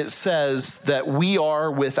Romans, it says that we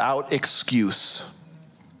are without excuse.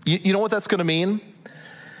 You know what that's going to mean?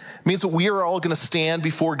 It means that we are all going to stand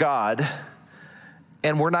before God,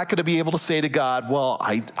 and we're not going to be able to say to God, well,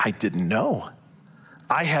 I didn't know.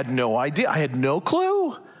 I had no idea. I had no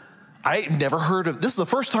clue. I never heard of this. Is the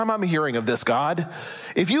first time I'm hearing of this, God.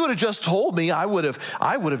 If you would have just told me, I would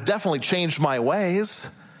have definitely changed my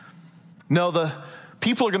ways. No, the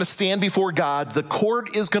people are going to stand before God. The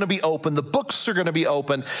court is going to be open. The books are going to be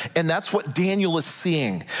open. And that's what Daniel is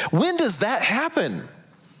seeing. When does that happen?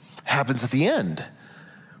 It happens at the end.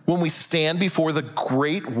 When we stand before the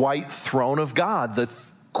great white throne of God, the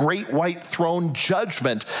great white throne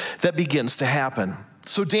judgment that begins to happen.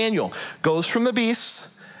 So Daniel goes from the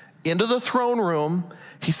beasts into the throne room.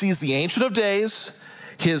 He sees the Ancient of Days,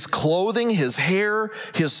 his clothing, his hair,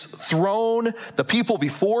 his throne, the people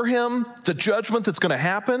before him, the judgment that's going to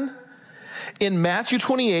happen. In Matthew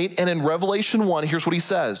 28 and in Revelation 1, here's what he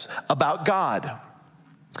says about God.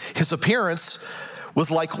 His appearance was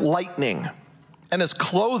like lightning, and his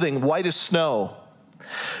clothing white as snow.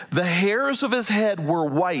 The hairs of his head were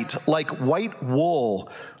white, like white wool,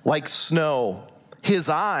 like snow. His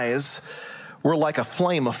eyes were like a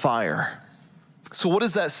flame of fire. So what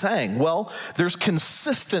is that saying? Well, there's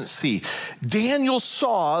consistency. Daniel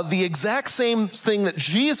saw the exact same thing that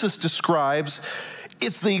Jesus describes.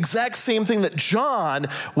 It's the exact same thing that John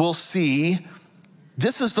will see.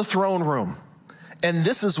 This is the throne room, and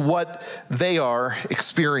this is what they are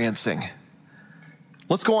experiencing.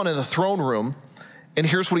 Let's go on in the throne room, and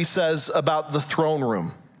here's what he says about the throne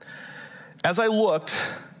room. As I looked,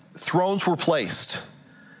 thrones were placed,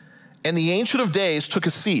 and the Ancient of Days took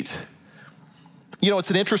a seat. You know,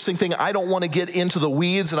 it's an interesting thing. I don't want to get into the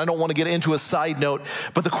weeds, and I don't want to get into a side note,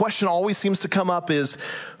 but the question always seems to come up is,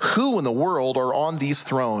 who in the world are on these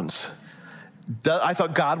thrones? I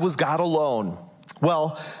thought God was God alone.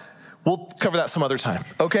 Well, we'll cover that some other time,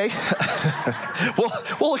 okay?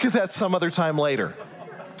 We'll look at that some other time later,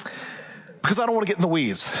 because I don't want to get in the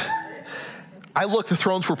weeds. I looked, the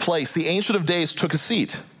thrones were placed. The Ancient of Days took a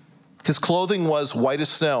seat. His clothing was white as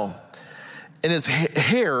snow, and his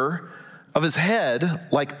hair of his head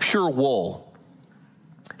like pure wool.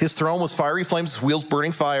 His throne was fiery flames, his wheels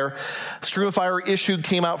burning fire. A stream of fire issued,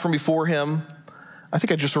 came out from before him. I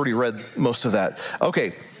think I just already read most of that.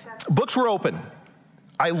 Okay, books were open.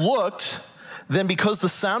 I looked, then because the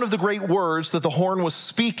sound of the great words that the horn was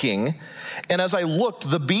speaking, and as I looked,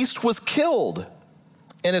 the beast was killed,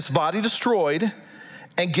 and its body destroyed,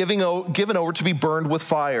 and given over to be burned with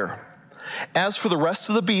fire. As for the rest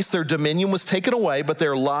of the beasts, their dominion was taken away, but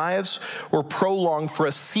their lives were prolonged for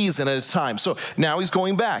a season at a time. So now he's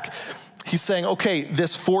going back. He's saying, okay,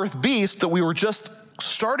 this fourth beast that we were just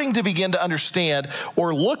starting to begin to understand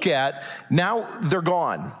or look at, now they're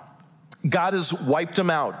gone. God has wiped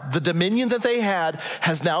them out. The dominion that they had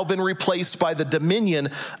has now been replaced by the dominion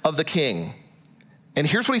of the king. And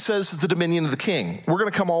here's what he says is the dominion of the king. We're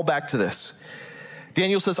going to come all back to this.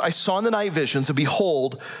 Daniel says, I saw in the night visions, and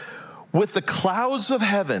behold, with the clouds of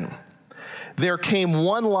heaven, there came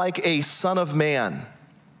one like a son of man.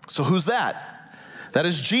 So who's that? That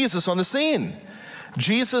is Jesus on the scene.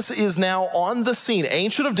 Jesus is now on the scene.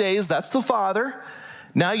 Ancient of Days, that's the Father.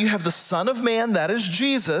 Now you have the Son of Man, that is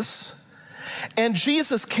Jesus. And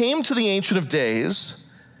Jesus came to the Ancient of Days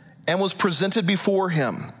and was presented before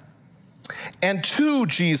him. And to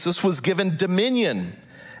Jesus was given dominion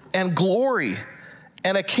and glory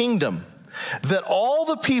and a kingdom that all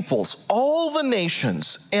the peoples, all the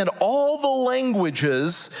nations, and all the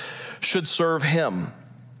languages should serve him.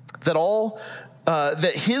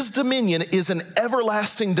 That his dominion is an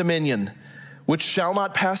everlasting dominion, which shall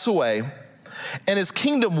not pass away, and his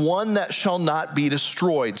kingdom one that shall not be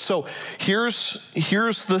destroyed. So here's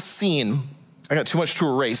the scene. I got too much to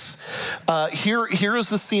erase. Here is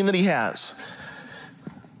the scene that he has.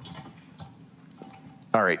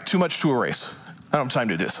 All right, too much to erase. I don't have time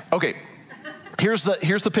to do this. Okay, here's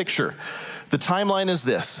the picture. The timeline is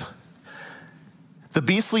this. The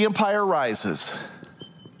beastly empire rises.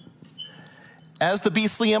 As the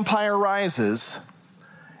beastly empire rises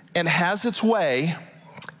and has its way,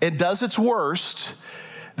 it does its worst,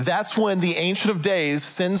 that's when the Ancient of Days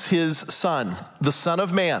sends his son, the Son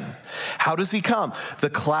of Man. How does he come? The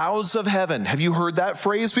clouds of heaven. Have you heard that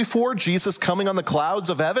phrase before? Jesus coming on the clouds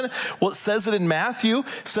of heaven? Well, it says it in Matthew,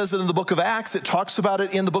 it says it in the book of Acts, it talks about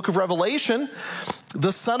it in the book of Revelation.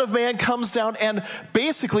 The Son of Man comes down and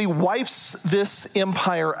basically wipes this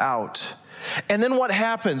empire out. And then what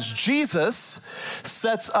happens? Jesus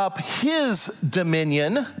sets up his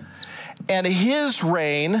dominion and his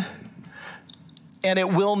reign, and it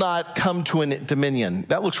will not come to a dominion.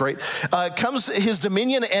 That looks right. Comes his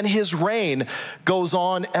dominion, and his reign goes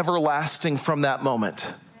on everlasting from that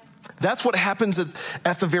moment. That's what happens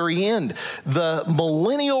at the very end. The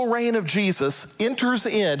millennial reign of Jesus enters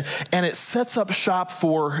in, and it sets up shop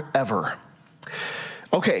forever.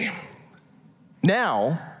 Okay,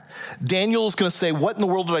 now Daniel is going to say, what in the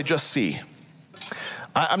world did I just see?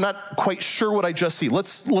 I'm not quite sure what I just see.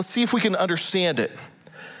 Let's see if we can understand it.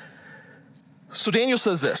 So Daniel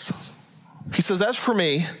says this. He says, as for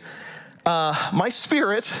me, my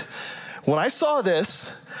spirit, when I saw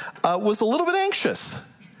this, was a little bit anxious.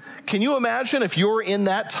 Can you imagine if you're in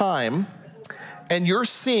that time and you're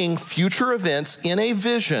seeing future events in a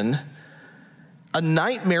vision, a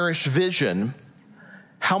nightmarish vision,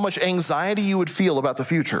 how much anxiety you would feel about the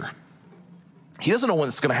future? He doesn't know when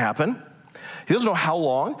it's going to happen. He doesn't know how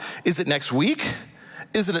long. Is it next week?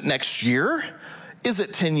 Is it next year? Is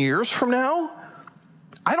it 10 years from now?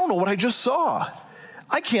 I don't know what I just saw.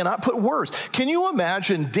 I cannot put words. Can you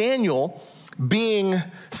imagine Daniel being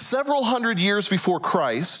several hundred years before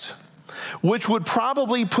Christ, which would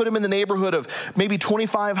probably put him in the neighborhood of maybe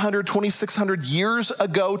 2,500, 2,600 years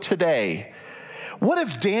ago today? What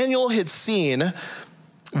if Daniel had seen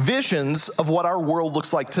visions of what our world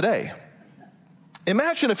looks like today?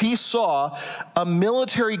 Imagine if he saw a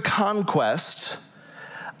military conquest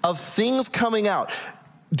of things coming out,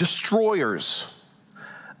 destroyers,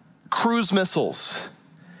 cruise missiles,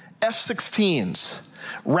 F-16s,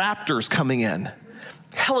 Raptors coming in,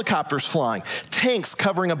 helicopters flying, tanks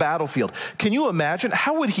covering a battlefield. Can you imagine?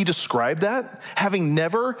 How would he describe that, having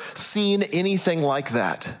never seen anything like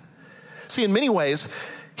that? See, in many ways,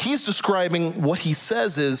 he's describing what he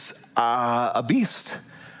says is a beast,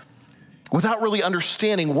 without really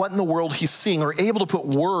understanding what in the world he's seeing or able to put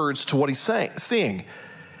words to what he's seeing.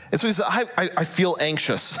 And so he said, I feel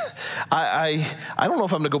anxious. I don't know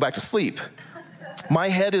if I'm going to go back to sleep. My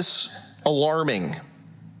head is alarming.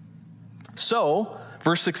 So,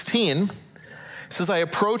 verse 16 says, I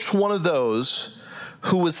approached one of those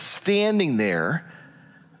who was standing there,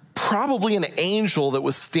 probably an angel that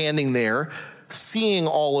was standing there, seeing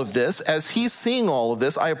all of this. As he's seeing all of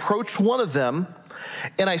this, I approached one of them,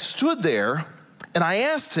 and I stood there, and I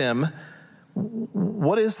asked him,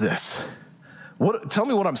 what is this? Tell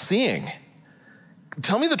me what I'm seeing.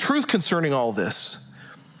 Tell me the truth concerning all this.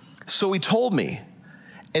 So he told me,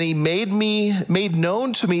 and he made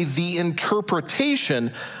known to me the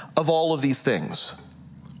interpretation of all of these things.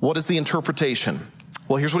 What is the interpretation?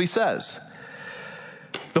 Well, here's what he says.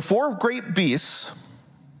 The four great beasts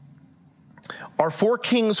are four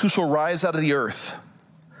kings who shall rise out of the earth.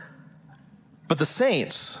 But the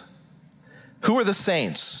saints, who are the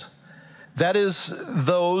saints? That is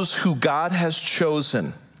those who God has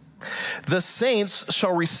chosen. The saints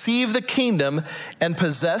shall receive the kingdom and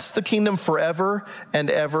possess the kingdom forever and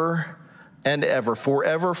ever and ever.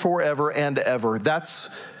 Forever, forever and ever.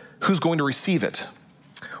 That's who's going to receive it.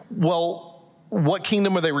 Well, what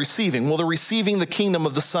kingdom are they receiving? Well, they're receiving the kingdom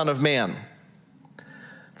of the Son of Man.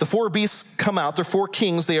 The four beasts come out. They're four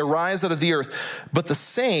kings. They arise out of the earth. But the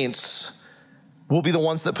saints will be the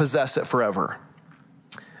ones that possess it forever.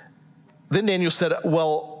 Then Daniel said,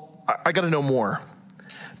 well, I got to know more.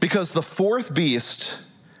 Because the fourth beast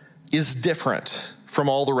is different from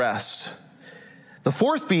all the rest. The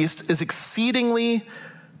fourth beast is exceedingly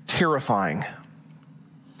terrifying,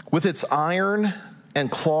 with its iron and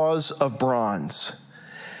claws of bronze.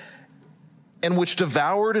 and which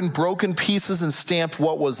devoured and broke in pieces and stamped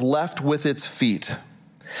what was left with its feet.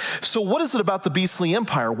 So what is it about the beastly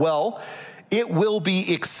empire? Well, it will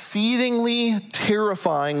be exceedingly,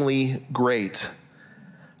 terrifyingly great,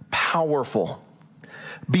 powerful,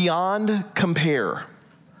 beyond compare,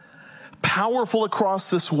 powerful across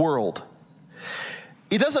this world.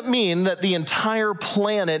 It doesn't mean that the entire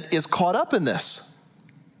planet is caught up in this,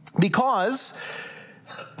 because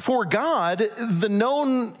for God, the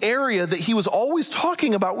known area that he was always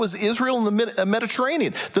talking about was Israel and the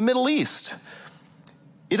Mediterranean, the Middle East.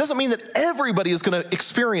 It doesn't mean that everybody is going to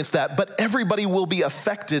experience that, but everybody will be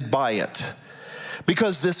affected by it,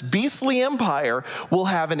 because this beastly empire will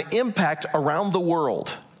have an impact around the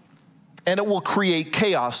world, and it will create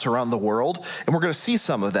chaos around the world, and we're going to see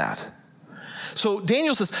some of that. So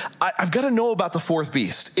Daniel says, I've got to know about the fourth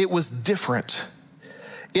beast. It was different.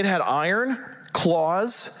 It had iron,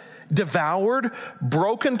 claws, devoured,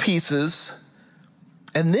 broken pieces,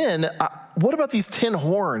 and then what about these 10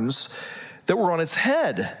 horns that were on its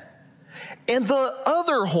head? And the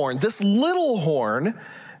other horn, this little horn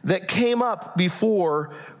that came up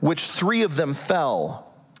before which 3 of them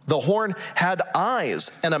fell. The horn had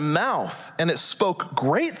eyes and a mouth, and it spoke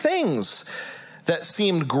great things that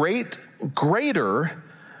seemed greater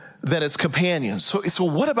than its companions. So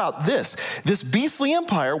what about this? This beastly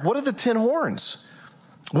empire, what are the 10 horns?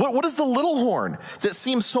 What is the little horn that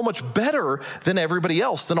seems so much better than everybody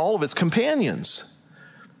else, than all of its companions?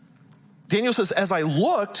 Daniel says, as I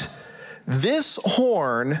looked, this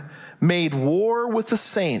horn made war with the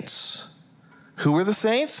saints. Who are the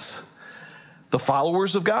saints? The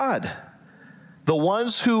followers of God. The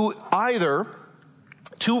ones who either,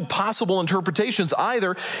 2 possible interpretations,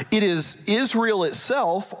 either it is Israel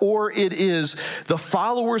itself, or it is the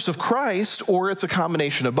followers of Christ, or it's a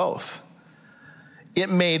combination of both. It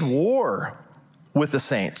made war with the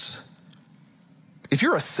saints. If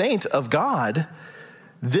you're a saint of God,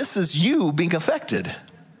 this is you being affected.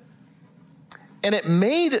 And it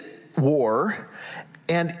made war,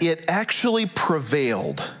 and it actually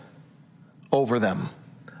prevailed over them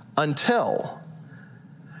until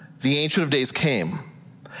the Ancient of Days came,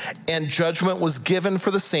 and judgment was given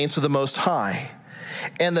for the saints of the Most High.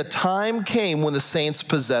 And the time came when the saints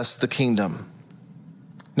possessed the kingdom.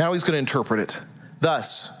 Now he's going to interpret it.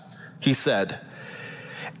 Thus, he said,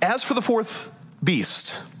 as for the fourth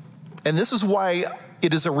beast, and this is why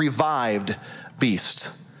it is a revived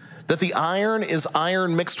beast, that the iron is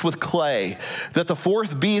iron mixed with clay, that the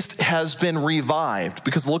fourth beast has been revived,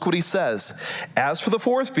 because look what he says. As for the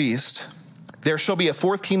fourth beast, there shall be a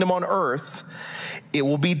fourth kingdom on earth. It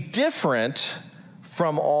will be different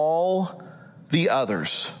from all the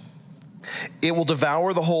others. It will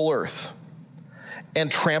devour the whole earth and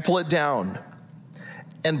trample it down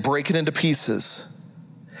and break it into pieces.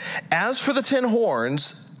 As for the 10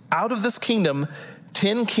 horns, out of this kingdom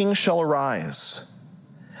 10 kings shall arise.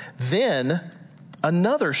 Then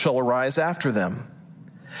another shall arise after them.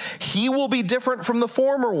 He will be different from the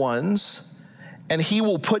former ones, and he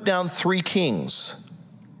will put down 3 kings.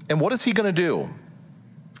 And what is he going to do?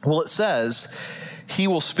 Well, it says he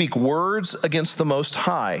will speak words against the Most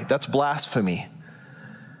High. That's blasphemy.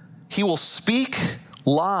 He will speak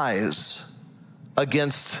lies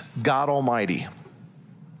against God Almighty,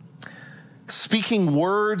 speaking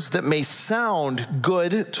words that may sound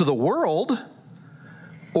good to the world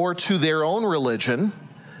or to their own religion,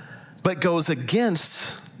 but goes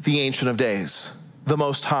against the Ancient of Days, the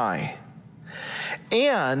Most High.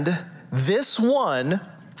 And this one,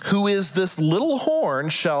 who is this little horn,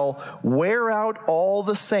 shall wear out all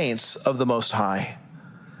the saints of the Most High.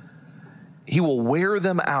 He will wear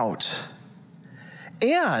them out.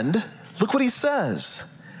 And look what he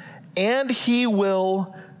says. And he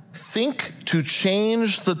will think to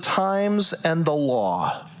change the times and the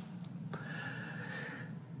law.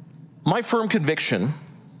 My firm conviction,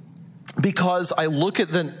 because I look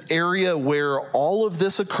at the area where all of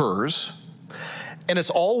this occurs, and it's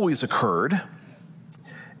always occurred,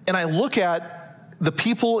 and I look at the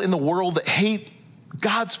people in the world that hate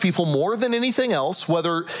God's people more than anything else,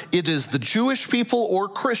 whether it is the Jewish people or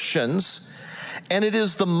Christians, and it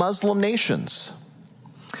is the Muslim nations.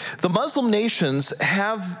 The Muslim nations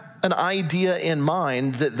have an idea in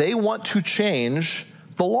mind that they want to change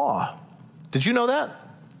the law. Did you know that?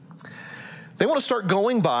 They want to start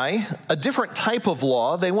going by a different type of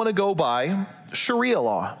law. They want to go by Sharia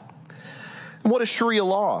law. And what is Sharia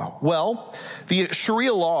law? Well, the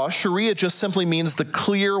Sharia law, Sharia just simply means the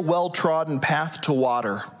clear, well-trodden path to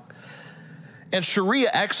water. And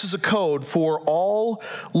Sharia acts as a code for all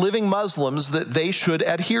living Muslims that they should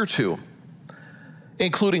adhere to,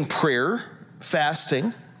 including prayer,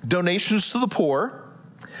 fasting, donations to the poor,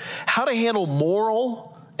 how to handle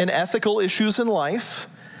moral and ethical issues in life,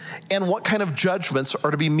 and what kind of judgments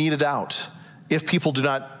are to be meted out if people do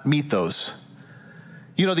not meet those.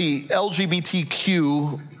 You know, the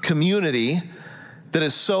LGBTQ community that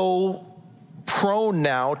is so prone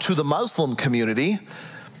now to the Muslim community,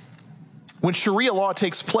 when Sharia law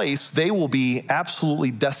takes place, they will be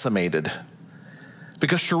absolutely decimated,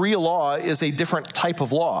 because Sharia law is a different type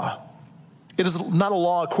of law. It is not a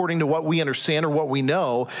law according to what we understand or what we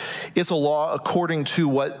know. It's a law according to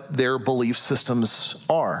what their belief systems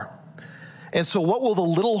are. And so what will the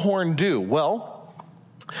little horn do? Well,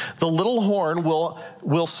 the little horn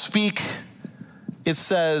will speak, it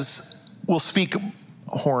says, will speak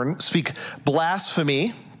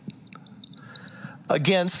blasphemy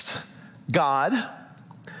against God,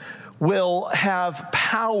 will have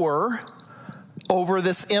power over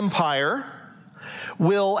this empire,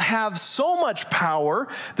 will have so much power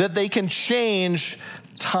that they can change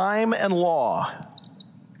time and law.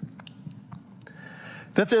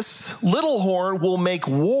 That this little horn will make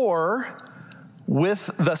war with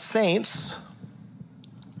the saints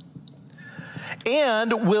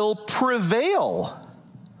and will prevail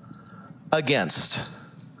against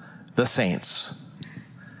the saints.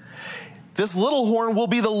 This little horn will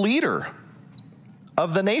be the leader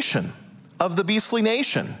of the nation, of the beastly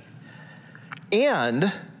nation.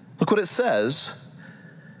 And look what it says,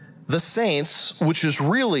 the saints, which is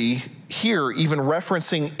really here even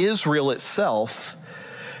referencing Israel itself,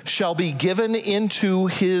 shall be given into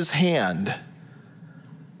his hand.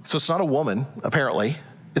 So it's not a woman, apparently.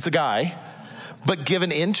 It's a guy. But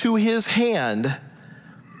given into his hand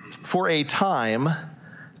for a time,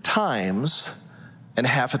 times, and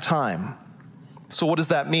half a time. So what does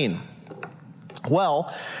that mean?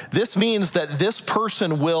 Well, this means that this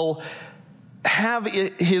person will have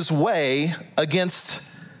his way against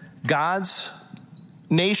God's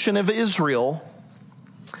nation of Israel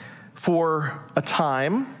for a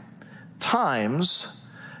time, times,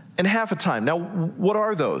 and half a time. Now, what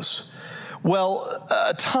are those? Well,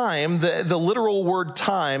 a time, the literal word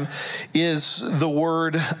time is the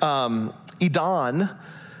word Edan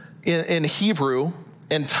in Hebrew,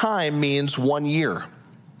 and time means 1 year.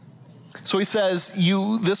 So he says,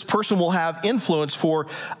 this person will have influence for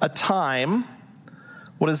a time.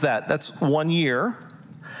 What is that? That's 1 year.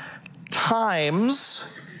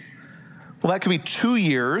 Times, well, that could be 2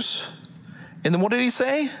 years. And then what did he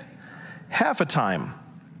say? Half a time,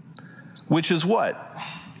 which is what?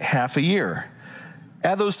 Half a year.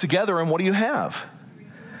 Add those together, and what do you have?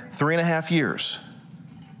 3.5 years.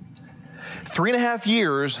 3.5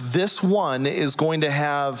 years, this one is going to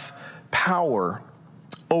have power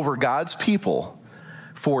over God's people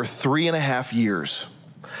for 3.5 years.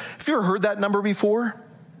 Have you ever heard that number before?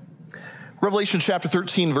 Revelation chapter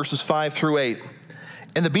 13, verses 5 through 8.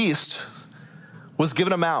 And the beast was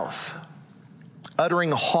given a mouth,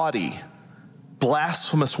 uttering haughty,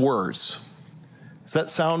 blasphemous words. Does that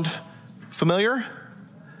sound familiar?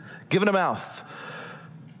 Given a mouth,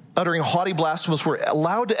 uttering haughty, blasphemous words,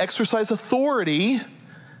 allowed to exercise authority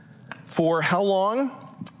for how long?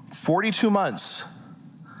 42 months.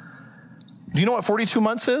 Do you know what 42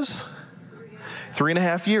 months is?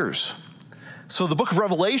 3.5 years. So the book of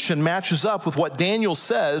Revelation matches up with what Daniel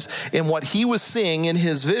says and what he was seeing in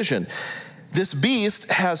his vision. This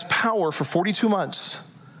beast has power for 42 months.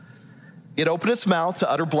 It opened its mouth to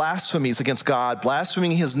utter blasphemies against God,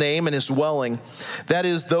 blaspheming his name and his dwelling, that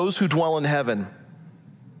is, those who dwell in heaven.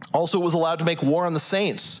 Also, it was allowed to make war on the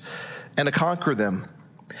saints and to conquer them.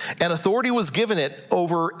 And authority was given it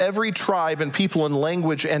over every tribe and people and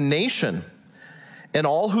language and nation. And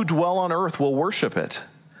all who dwell on earth will worship it.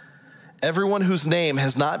 Everyone whose name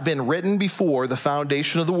has not been written before the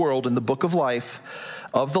foundation of the world in the book of life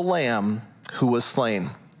of the Lamb who was slain.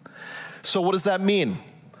 So what does that mean?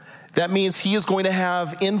 That means he is going to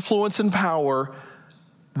have influence and power.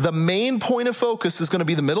 The main point of focus is going to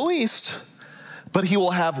be the Middle East, but he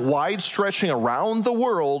will have wide stretching around the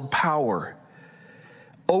world power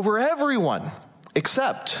over everyone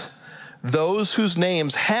except those whose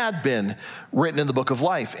names had been written in the book of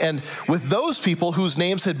life. And with those people whose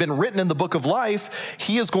names had been written in the book of life,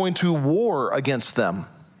 he is going to war against them,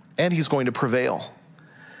 and he's going to prevail.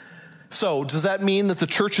 So does that mean that the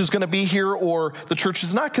church is going to be here or the church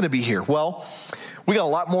is not going to be here? Well, we got a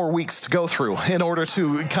lot more weeks to go through in order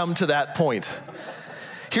to come to that point.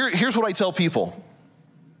 Here's what I tell people.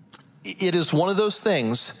 It is one of those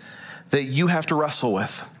things that you have to wrestle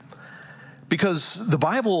with, because the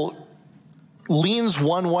Bible leans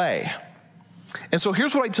one way. And so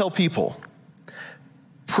here's what I tell people.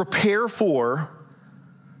 Prepare for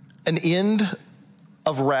an end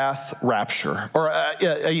of wrath rapture, or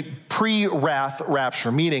a pre-wrath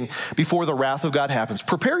rapture, meaning before the wrath of God happens.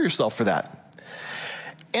 Prepare yourself for that.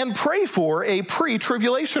 And pray for a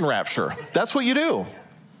pre-tribulation rapture. That's what you do.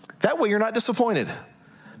 That way you're not disappointed.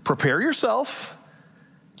 Prepare yourself,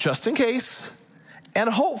 just in case, and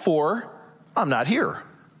hope for, I'm not here.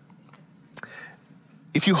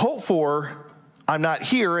 If you hope for, I'm not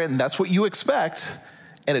here, and that's what you expect,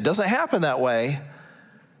 and it doesn't happen that way,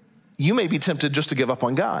 you may be tempted just to give up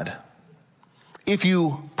on God. If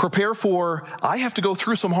you prepare for, I have to go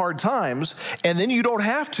through some hard times, and then you don't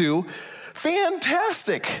have to,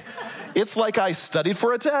 fantastic. It's like I studied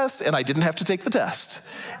for a test, and I didn't have to take the test.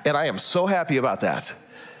 And I am so happy about that.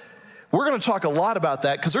 We're going to talk a lot about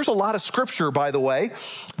that, because there's a lot of scripture, by the way,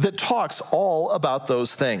 that talks all about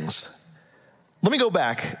those things. Let me go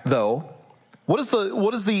back, though. What is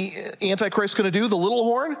the Antichrist going to do? The little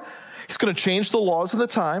horn? He's going to change the laws of the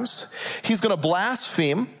times. He's going to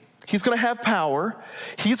blaspheme. He's going to have power.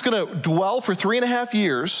 He's going to dwell for 3.5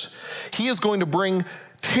 years. He is going to bring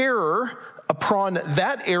terror upon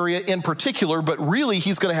that area in particular, but really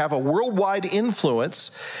he's going to have a worldwide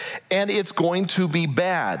influence, and it's going to be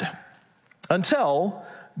bad until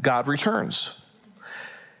God returns.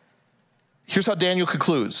 Here's how Daniel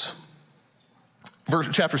concludes.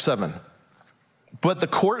 Chapter 7. But the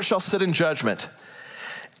court shall sit in judgment,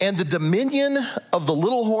 and the dominion of the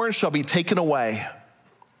little horn shall be taken away,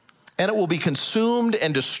 and it will be consumed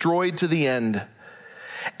and destroyed to the end.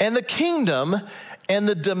 And the kingdom and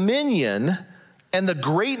the dominion and the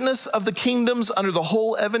greatness of the kingdoms under the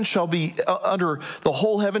whole heaven shall be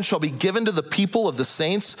given to the people of the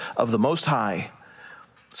saints of the Most High.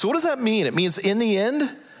 So what does that mean? It means in the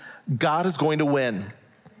end, God is going to win.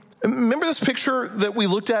 Remember this picture that we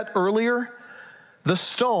looked at earlier? The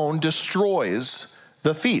stone destroys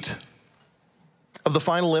the feet of the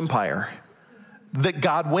final empire, that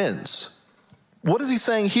God wins. What is he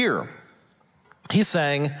saying here? He's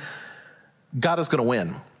saying God is going to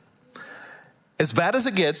win. As bad as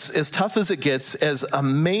it gets, as tough as it gets, as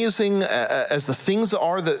amazing as the things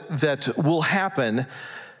are that will happen,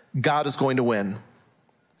 God is going to win.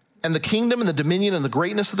 And the kingdom and the dominion and the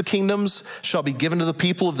greatness of the kingdoms shall be given to the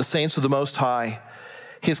people of the saints of the Most High.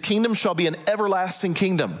 His kingdom shall be an everlasting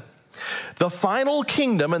kingdom. The final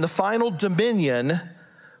kingdom and the final dominion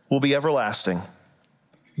will be everlasting.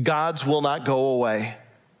 God's will not go away.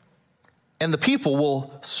 And the people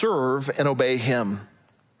will serve and obey him.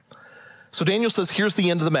 So Daniel says, here's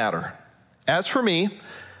the end of the matter. As for me,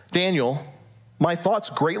 Daniel, my thoughts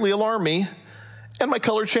greatly alarmed me, and my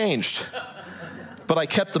color changed. But I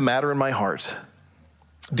kept the matter in my heart.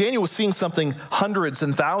 Daniel was seeing something hundreds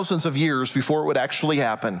and thousands of years before it would actually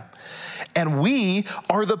happen. And we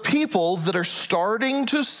are the people that are starting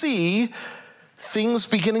to see things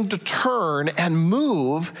beginning to turn and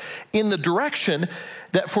move in the direction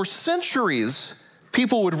that for centuries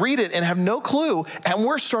people would read it and have no clue. And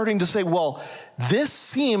we're starting to say, well, this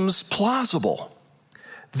seems plausible.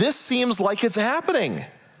 This seems like it's happening.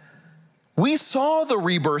 We saw the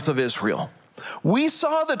rebirth of Israel. We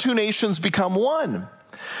saw the two nations become one.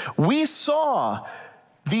 We saw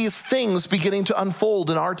these things beginning to unfold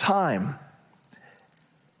in our time.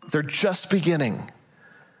 They're just beginning.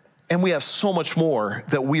 And we have so much more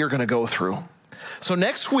that we are going to go through. So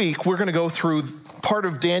next week, we're going to go through part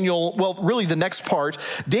of Daniel, well, really the next part.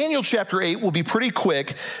 Daniel chapter 8 will be pretty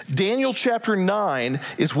quick. Daniel chapter 9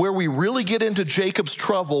 is where we really get into Jacob's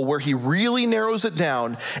trouble, where he really narrows it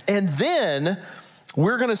down. And then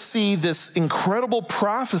we're going to see this incredible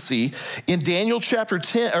prophecy in Daniel chapter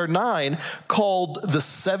 10 or 9 called the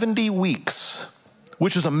 70 weeks,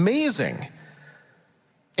 which is amazing.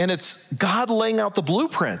 And it's God laying out the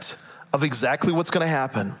blueprint of exactly what's going to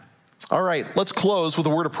happen. All right, let's close with a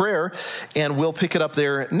word of prayer, and we'll pick it up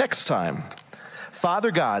there next time.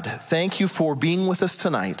 Father God, thank you for being with us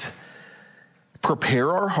tonight.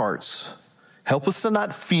 Prepare our hearts. Help us to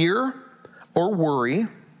not fear or worry,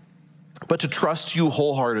 but to trust you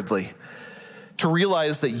wholeheartedly, to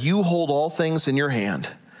realize that you hold all things in your hand.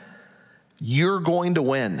 You're going to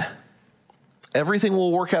win. Everything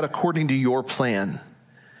will work out according to your plan.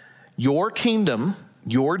 Your kingdom,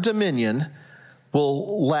 your dominion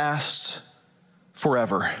will last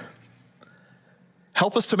forever.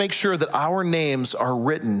 Help us to make sure that our names are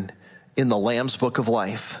written in the Lamb's Book of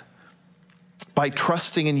Life. By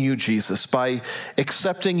trusting in you, Jesus, by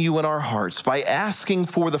accepting you in our hearts, by asking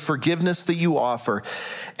for the forgiveness that you offer,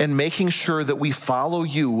 and making sure that we follow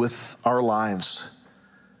you with our lives.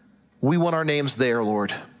 We want our names there,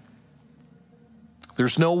 Lord.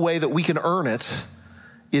 There's no way that we can earn it.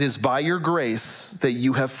 It is by your grace that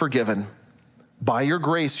you have forgiven. By your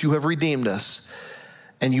grace, you have redeemed us.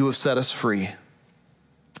 and you have set us free.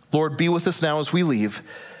 Lord, be with us now as we leave.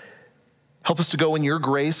 Help us to go in your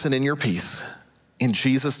grace and in your peace. In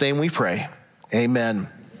Jesus' name we pray. Amen.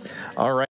 All right.